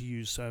don't tend to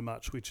use so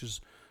much, which is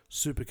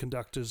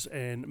superconductors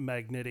and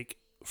magnetic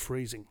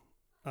freezing.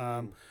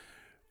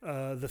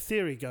 The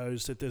theory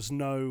goes that there's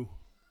no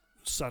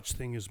such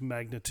thing as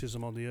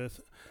magnetism on the Earth.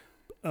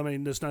 I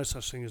mean, there's no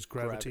such thing as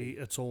gravity.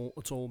 It's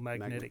all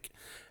magnetic,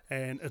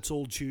 and it's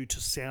all due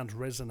to sound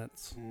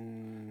resonance.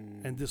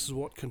 And this is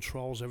what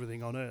controls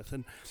everything on Earth.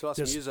 And so us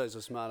musos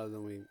are smarter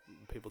than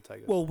people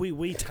take it. well,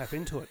 we tap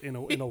into it in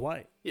a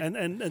way,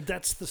 and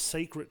that's the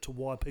secret to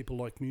why people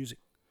like music,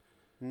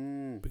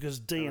 because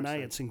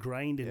DNA it's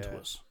ingrained into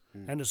us,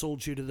 and it's all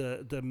due to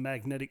the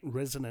magnetic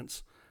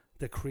resonance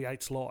that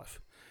creates life.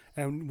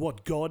 And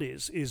what God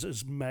is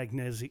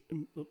magnetic.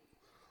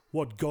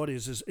 What God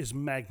is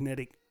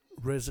magnetic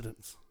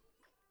resonance.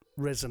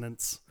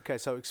 Okay,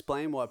 so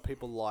explain why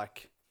people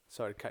like...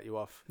 Sorry to cut you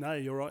off. No,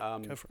 you're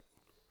right. Go for it.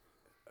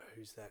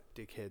 Who's that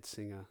dickhead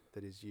singer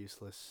that is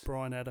useless?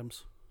 Brian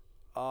Adams.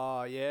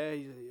 Oh, yeah.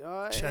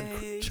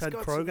 Chad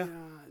Kroger?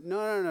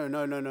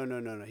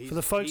 No. For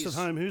the folks at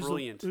home,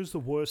 brilliant. who's the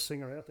worst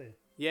singer out there?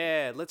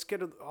 Yeah, let's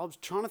get... I was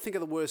trying to think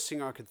of the worst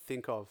singer I could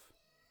think of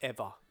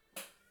ever.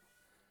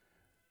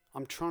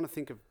 I'm trying to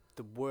think of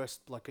the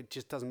worst... Like, it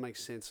just doesn't make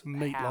sense.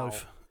 Meatloaf. How.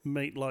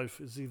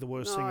 Meatloaf. Is he the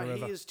worst singer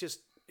ever?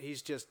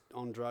 He's just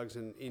on drugs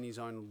and in his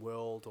own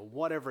world or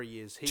whatever he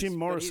is. Jim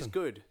Morrison. But he's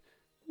good.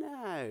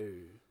 No.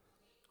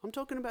 I'm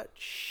talking about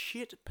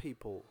shit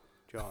people,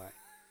 Jai.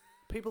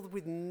 People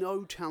with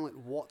no talent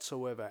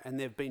whatsoever, and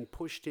they've been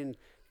pushed in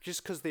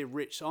just because they're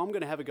rich. So I'm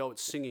going to have a go at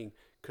singing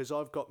because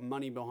I've got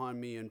money behind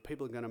me and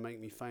people are going to make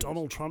me famous.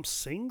 Donald Trump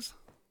sings?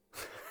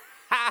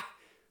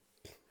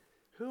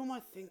 Who am I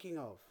thinking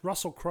of?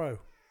 Russell Crowe.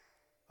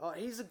 Oh,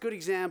 he's a good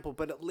example,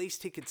 but at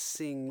least he could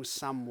sing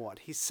somewhat.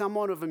 He's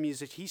somewhat of a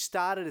musician. He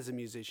started as a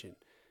musician.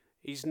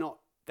 He's not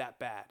that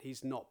bad.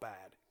 He's not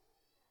bad.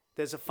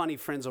 There's a funny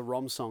Friends of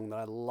Rom song that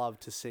I love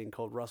to sing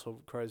called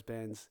Russell Crowe's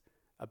Band's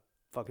A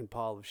Fucking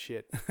Pile of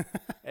Shit.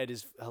 It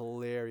is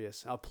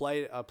hilarious. I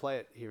play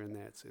it here and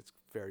there. It's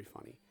very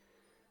funny.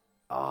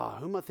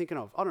 Who am I thinking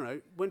of? I don't know.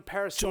 When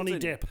Paris Johnny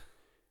Hilton... Depp.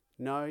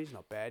 No, he's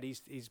not bad.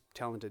 He's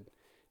talented.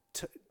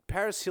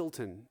 Paris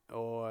Hilton,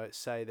 or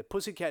say the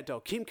Pussycat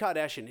Doll, Kim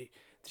Kardashian.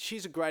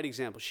 She's a great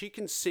example. She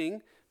can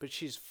sing, but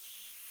she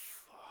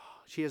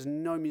has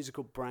no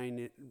musical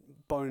bone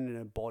in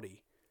her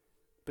body.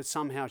 But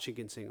somehow she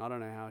can sing. I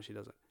don't know how she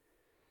does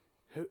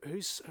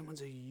it.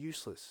 Someone's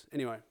useless.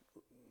 Anyway,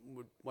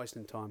 we're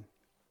wasting time.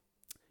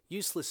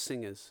 Useless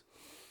singers.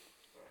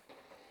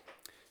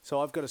 So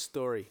I've got a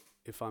story,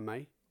 if I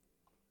may,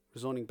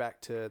 resorting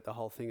back to the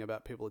whole thing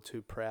about people are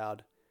too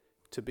proud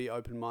to be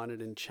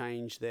open-minded and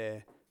change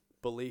their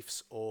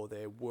beliefs or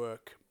their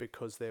work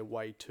because they're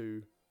way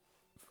too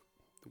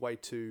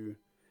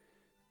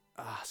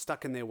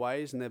stuck in their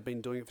ways, and they've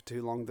been doing it for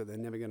too long that they're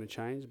never going to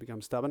change,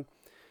 become stubborn.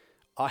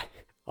 I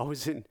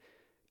was in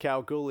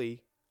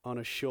Kalgoorlie on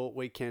a short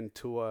weekend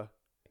tour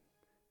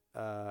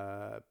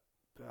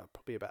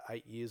probably about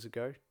 8 years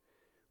ago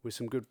with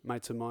some good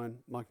mates of mine,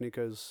 Mike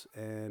Nichols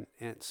and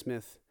Ant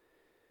Smith.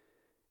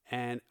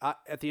 And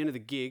at the end of the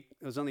gig,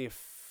 there was only a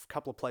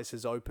couple of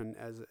places open,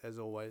 as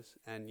always,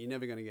 and you're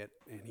never going to get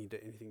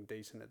anything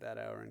decent at that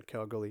hour in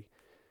Kalgoorlie.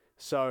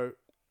 So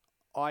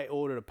I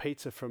ordered a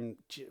pizza from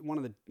one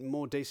of the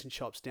more decent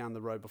shops down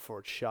the road before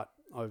it shut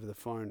over the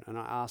phone, and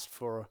I asked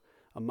for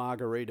a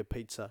margarita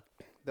pizza.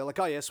 They're like,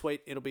 oh yeah,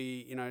 sweet, it'll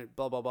be,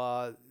 blah, blah,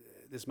 blah,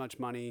 this much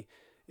money,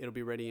 it'll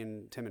be ready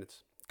in 10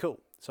 minutes. Cool.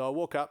 So I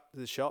walk up to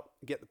the shop,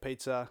 get the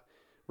pizza,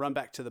 run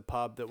back to the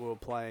pub that we were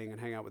playing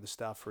and hang out with the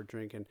staff for a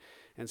drink and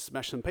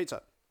smash some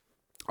pizza.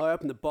 I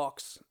opened the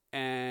box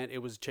and it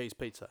was a cheese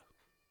pizza.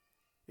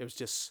 It was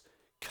just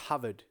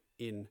covered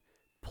in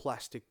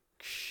plastic,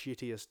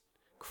 shittiest,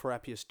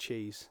 crappiest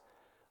cheese.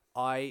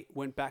 I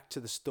went back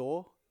to the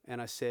store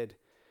and I said,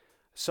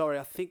 sorry,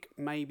 I think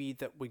maybe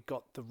that we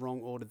got the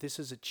wrong order. This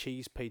is a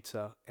cheese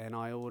pizza and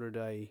I ordered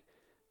a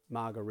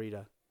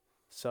margarita.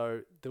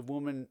 So the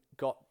woman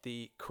got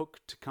the cook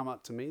to come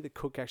up to me. The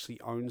cook actually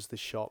owns the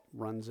shop,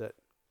 runs it.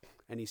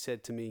 And he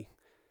said to me,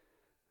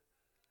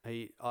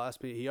 he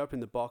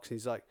opened the box and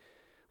he's like,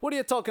 what are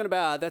you talking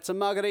about? That's a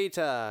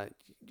margarita.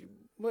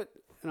 What?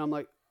 And I'm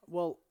like,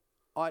 well,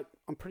 I'm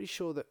pretty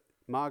sure that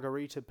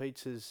margarita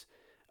pizzas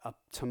are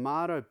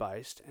tomato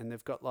based and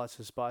they've got lots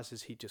of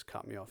spices. He just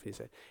cut me off. He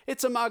said,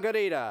 it's a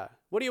margarita.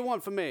 What do you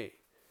want from me?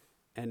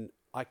 And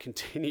I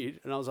continued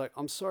and I was like,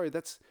 I'm sorry,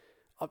 that's...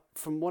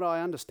 from what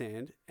I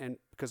understand, and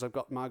because I've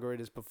got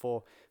margaritas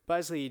before,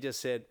 basically he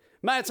just said,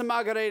 mate, it's a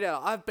margarita.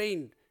 I've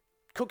been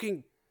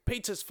cooking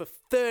pizzas for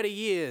 30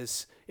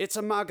 years. It's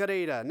a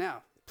margarita.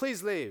 Now,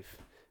 please leave.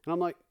 And I'm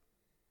like,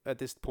 at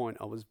this point,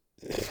 I was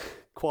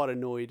quite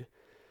annoyed.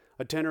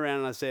 I turned around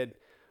and I said,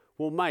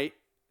 well, mate,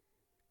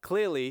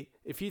 clearly,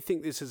 if you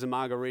think this is a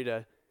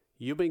margarita,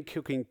 you've been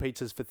cooking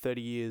pizzas for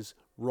 30 years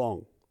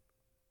wrong.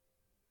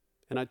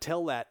 And I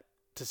tell that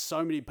to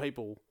so many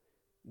people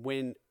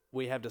when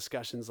we have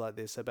discussions like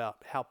this about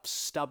how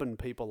stubborn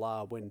people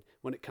are when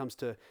it comes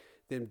to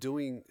them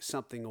doing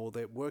something or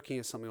they're working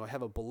at something or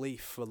have a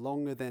belief for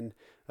longer than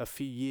a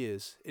few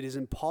years. It is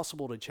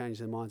impossible to change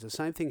their minds. The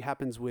same thing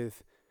happens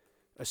with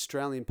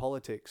Australian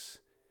politics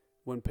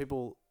when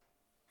people...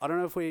 I don't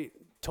know if we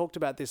talked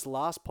about this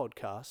last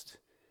podcast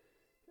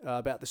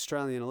about the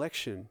Australian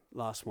election,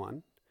 last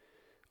one.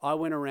 I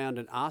went around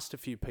and asked a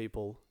few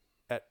people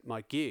at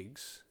my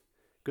gigs,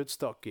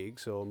 Goodstock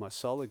gigs or my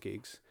solo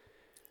gigs,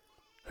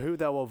 who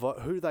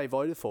they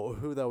voted for,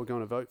 who they were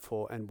going to vote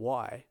for, and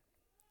why.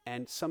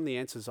 And some of the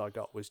answers I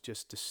got was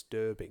just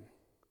disturbing.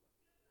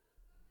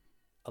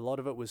 A lot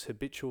of it was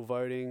habitual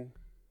voting.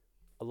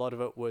 A lot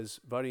of it was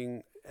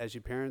voting as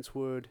your parents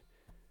would.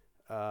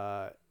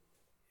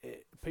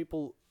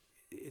 People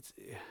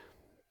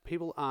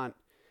aren't.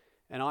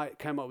 And I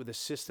came up with a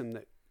system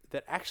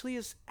that actually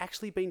is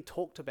being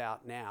talked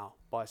about now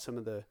by some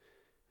of the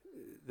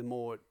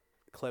more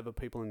clever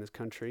people in this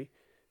country,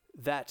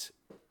 that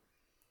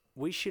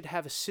we should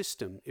have a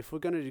system, if we're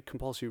going to do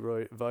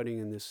compulsory voting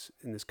in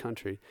this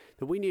country,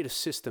 that we need a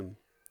system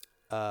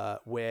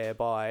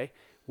whereby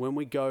when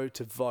we go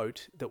to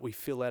vote that we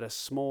fill out a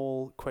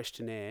small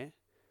questionnaire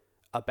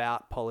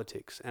about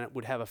politics, and it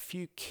would have a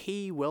few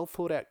key, well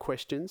thought out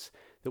questions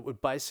that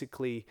would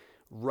basically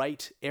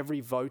rate every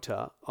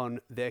voter on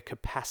their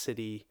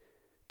capacity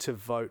to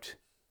vote,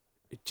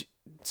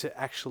 to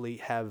actually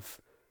have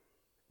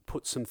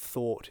put some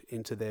thought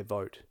into their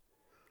vote.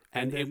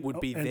 And it would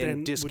be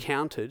then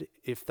discounted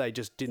if they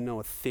just didn't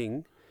know a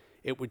thing.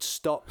 It would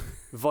stop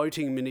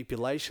voting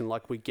manipulation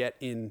like we get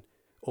in,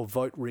 or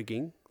vote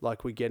rigging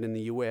like we get in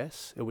the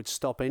US. It would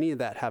stop any of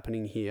that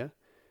happening here.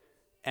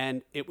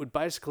 And it would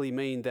basically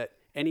mean that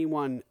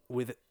anyone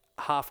with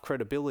half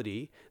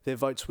credibility, their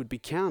votes would be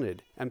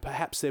counted. And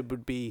perhaps there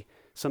would be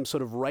some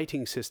sort of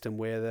rating system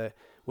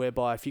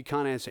whereby if you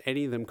can't answer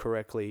any of them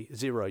correctly,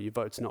 0, your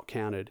vote's not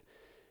counted.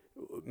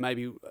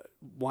 Maybe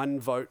 1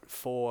 vote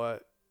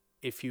for...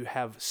 if you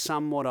have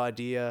somewhat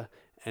idea,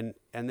 and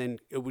then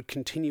it would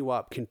continue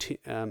up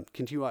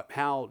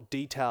how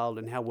detailed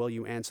and how well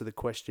you answer the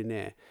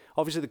questionnaire.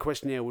 Obviously, the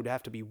questionnaire would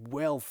have to be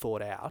well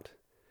thought out,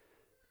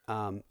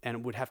 and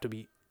it would have to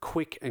be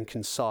quick and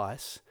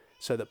concise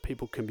so that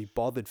people can be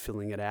bothered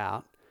filling it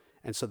out,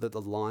 and so that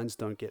the lines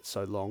don't get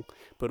so long.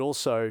 But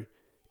also,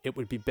 it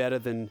would be better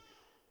than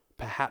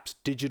perhaps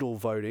digital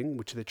voting,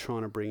 which they're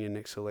trying to bring in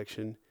next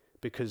election,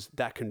 because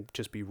that can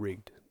just be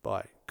rigged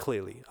by...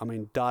 clearly. I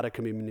mean, data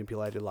can be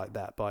manipulated like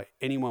that by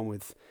anyone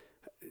with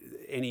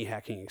any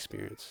hacking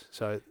experience.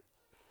 So,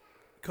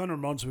 kind of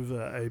reminds me of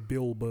a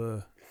Bill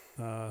Burr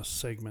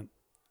segment,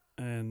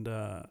 and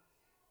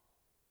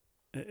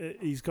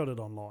he's got it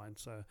online.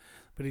 So,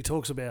 but he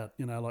talks about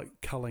like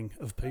culling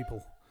of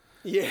people,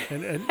 Yeah,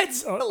 And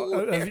it's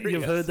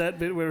you've heard that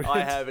bit where I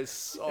have. It's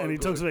so and he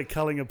good. talks about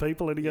culling of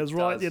people, and he goes, He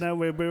right, does. you know,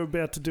 we're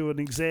about to do an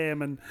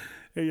exam, and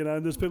you know,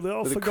 and there's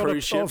people. With the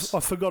cruise ships. I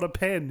forgot a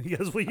pen. He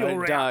goes, well,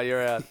 you're Nah, out.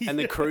 you're out. And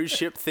the cruise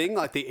ship thing,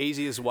 like the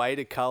easiest way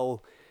to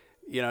cull,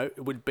 you know,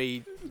 would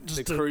be Just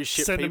the to cruise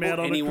ship send 'em people. out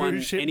on a Anyone,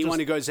 cruise ship, anyone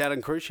just- who goes out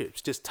on cruise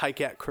ships, just take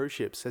out cruise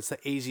ships. That's the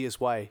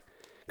easiest way.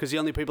 Because the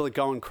only people that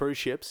go on cruise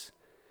ships,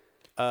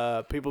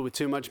 people with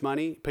too much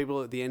money,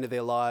 people at the end of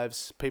their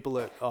lives, people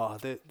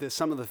that there's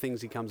some of the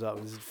things he comes up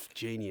with is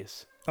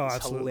genius. Oh, It's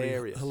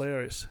absolutely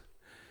hilarious.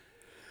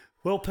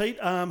 Well, Pete,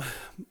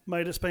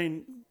 mate, it's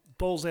been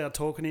balls out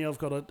talking here. I've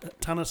got a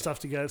ton of stuff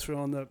to go through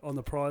on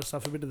the prize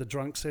stuff, a bit of the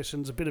drunk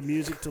sessions, a bit of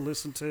music to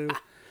listen to.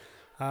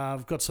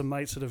 I've got some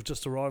mates that have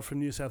just arrived from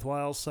New South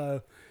Wales,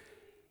 so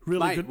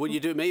really Mate, good. would you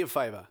do me a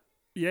favour?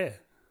 Yeah,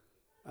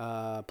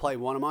 Play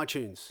one of my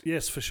tunes.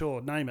 yes, for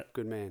sure. Name it.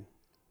 Good man.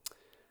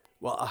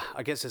 Well,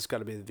 I guess it's got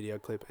to be the video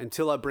clip.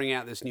 Until I bring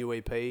out this new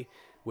EP,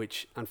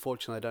 which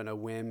unfortunately I don't know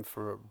when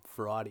for a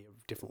variety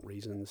of different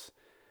reasons.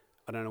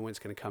 I don't know when it's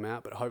going to come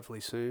out, but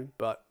hopefully soon.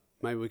 But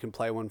maybe we can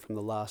play one from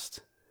the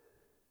last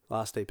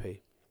EP.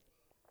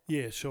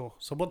 Yeah, sure.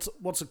 So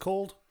what's it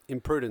called?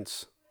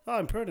 Imprudence. Oh,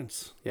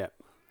 Imprudence. Yeah.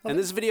 And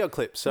there's a video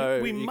clip,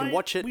 so you can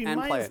watch it we and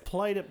may play have it.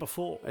 played it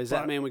before. Does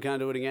that but mean we can't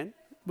do it again?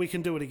 we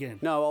can do it again?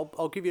 No,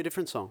 I'll give you a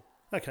different song.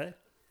 Okay.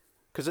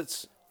 Because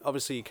it's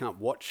obviously you can't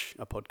watch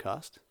a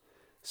podcast.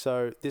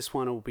 So this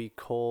one will be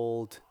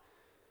called,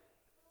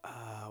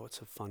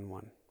 what's a fun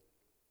one?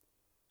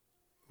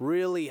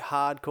 Really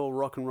hardcore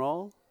rock and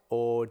roll,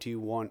 or do you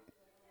want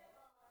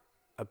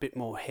a bit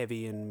more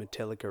heavy and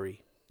Metallica-y?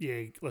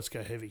 Yeah, let's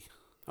go heavy.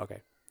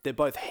 Okay. They're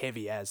both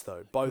heavy as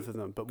though, both of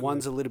them, but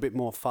one's a little bit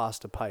more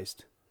faster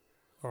paced.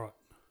 All right.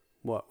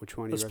 What? Which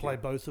one? Let's you play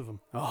reckon? both of them.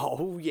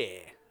 Oh yeah.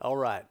 All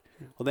right.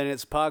 Well then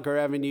it's Parker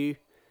Avenue.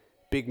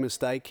 Big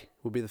Mistake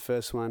will be the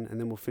first one, and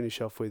then we'll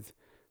finish off with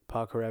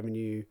Parker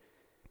Avenue.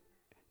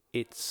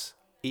 It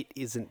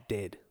Isn't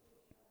Dead.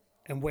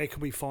 And where can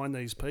we find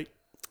these, Pete?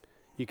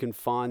 You can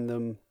find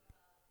them.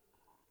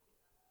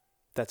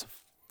 That's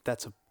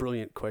a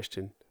brilliant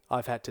question.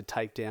 I've had to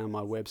take down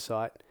my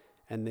website,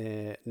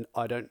 and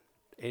I don't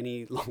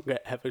any longer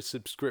have a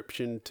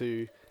subscription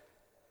to.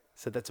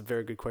 So that's a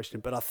very good question.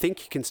 But I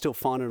think you can still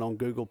find it on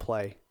Google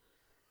Play.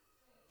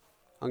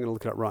 I'm going to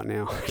look it up right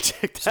now.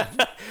 Check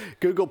that.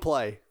 Google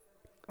Play.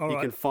 All You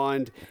right. can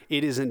find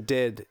It Isn't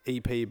Dead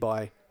EP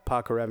by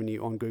Parker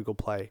Avenue on Google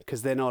Play,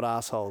 because they're not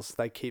assholes.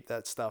 They keep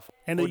that stuff.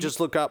 And Or are just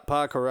look up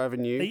Parker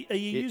Avenue. Are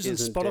you It using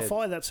Isn't Dead.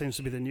 Spotify? That seems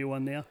to be the new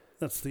one now.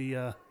 That's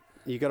the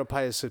You got to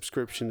pay a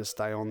subscription to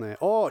stay on there.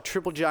 Oh,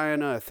 Triple J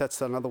on Earth.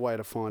 That's another way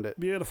to find it.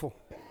 beautiful.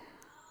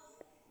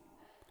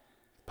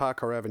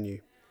 Parker Avenue.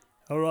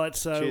 All right,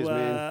 so Cheers,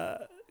 man.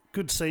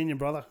 good seeing you,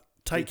 brother.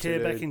 Take You too, care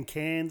back dude. in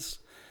Cairns,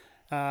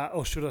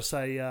 or should I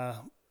say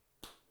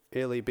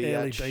Early BH.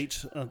 Early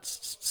Beach?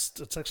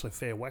 It's actually a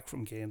fair whack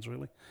from Cairns,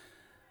 really.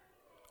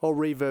 Or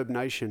Reverb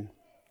Nation.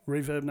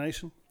 Reverb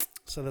Nation.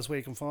 So that's where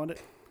you can find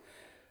it.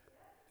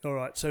 All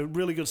right, so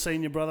really good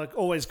seeing you, brother.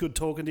 Always good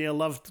talking to you.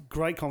 Loved,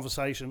 great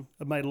conversation.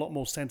 It made a lot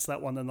more sense,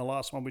 that one, than the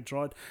last one we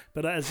tried.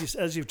 But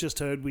as you've just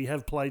heard, we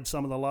have played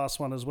some of the last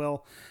one as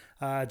well.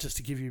 Just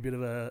to give you a bit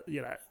of a,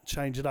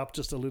 change it up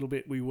just a little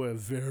bit. We were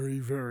very,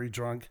 very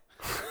drunk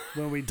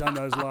when we done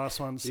those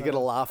last ones. You so get a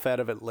laugh out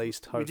of it at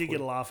least, we hopefully. did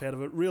get a laugh out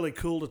of it. Really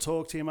cool to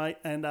talk to you, mate.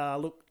 And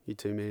look, You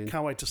too, man.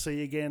 can't wait to see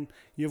you again.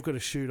 You've got to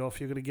shoot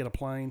off. You've got to get a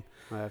plane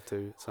I have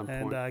to at some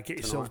and point. get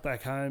yourself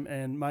back home.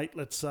 And mate,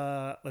 let's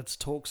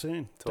talk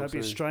soon. Don't be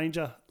a soon.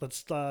 stranger.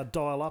 Let's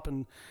dial up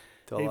and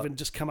even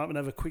just come up and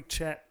have a quick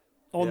chat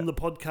on the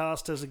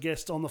podcast as a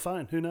guest on the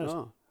phone. Who knows?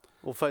 Oh.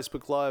 Or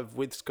Facebook Live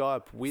with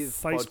Skype, with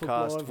Facebook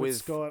podcast, Live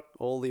with Skype,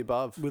 all the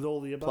above. with all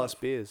the above. Plus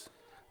beers.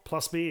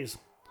 Plus beers.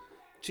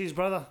 Cheers,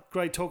 brother.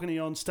 Great talking to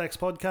you on Stacks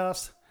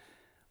Podcast.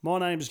 My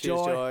name's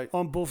Cheers, Jai. Jai.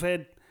 I'm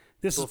Buffhead.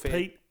 This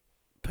Buffhead. is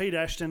Pete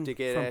Ashton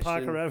Dickhead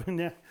from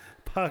Ashton.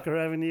 Parker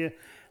Avenue,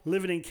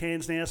 living in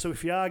Cairns now. So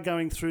if you are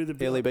going through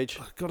the Early Beach.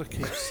 I've got to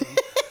keep saying,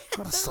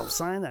 got to stop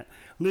saying that.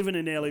 Living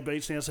in Early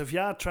Beach now. So if you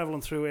are travelling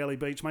through Early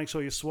Beach, make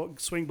sure you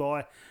swing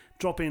by,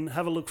 drop in,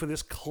 have a look for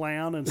this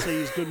clown and see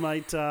his good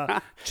mate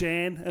Jan.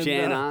 And,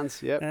 Jan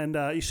Arns, yep. And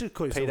you should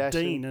call Pete yourself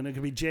Ashton. Dean, and it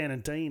could be Jan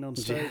and Dean on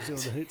stage doing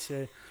the hits.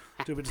 Yeah.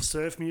 Do a bit of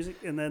surf music,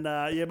 and then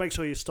make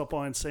sure you stop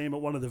by and see him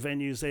at one of the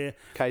venues there.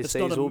 It's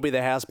not KC's a- will be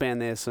the house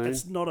band there soon.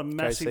 It's not a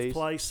massive KC's.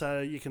 place,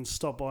 so you can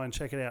stop by and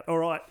check it out. All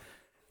right,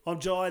 I'm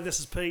Jai. This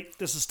is Pete.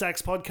 This is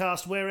Stacks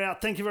Podcast. We're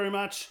out. Thank you very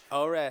much.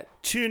 All right.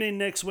 Tune in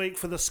next week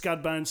for the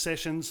Scudbone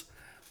sessions.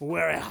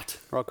 We're out.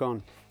 Rock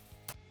on.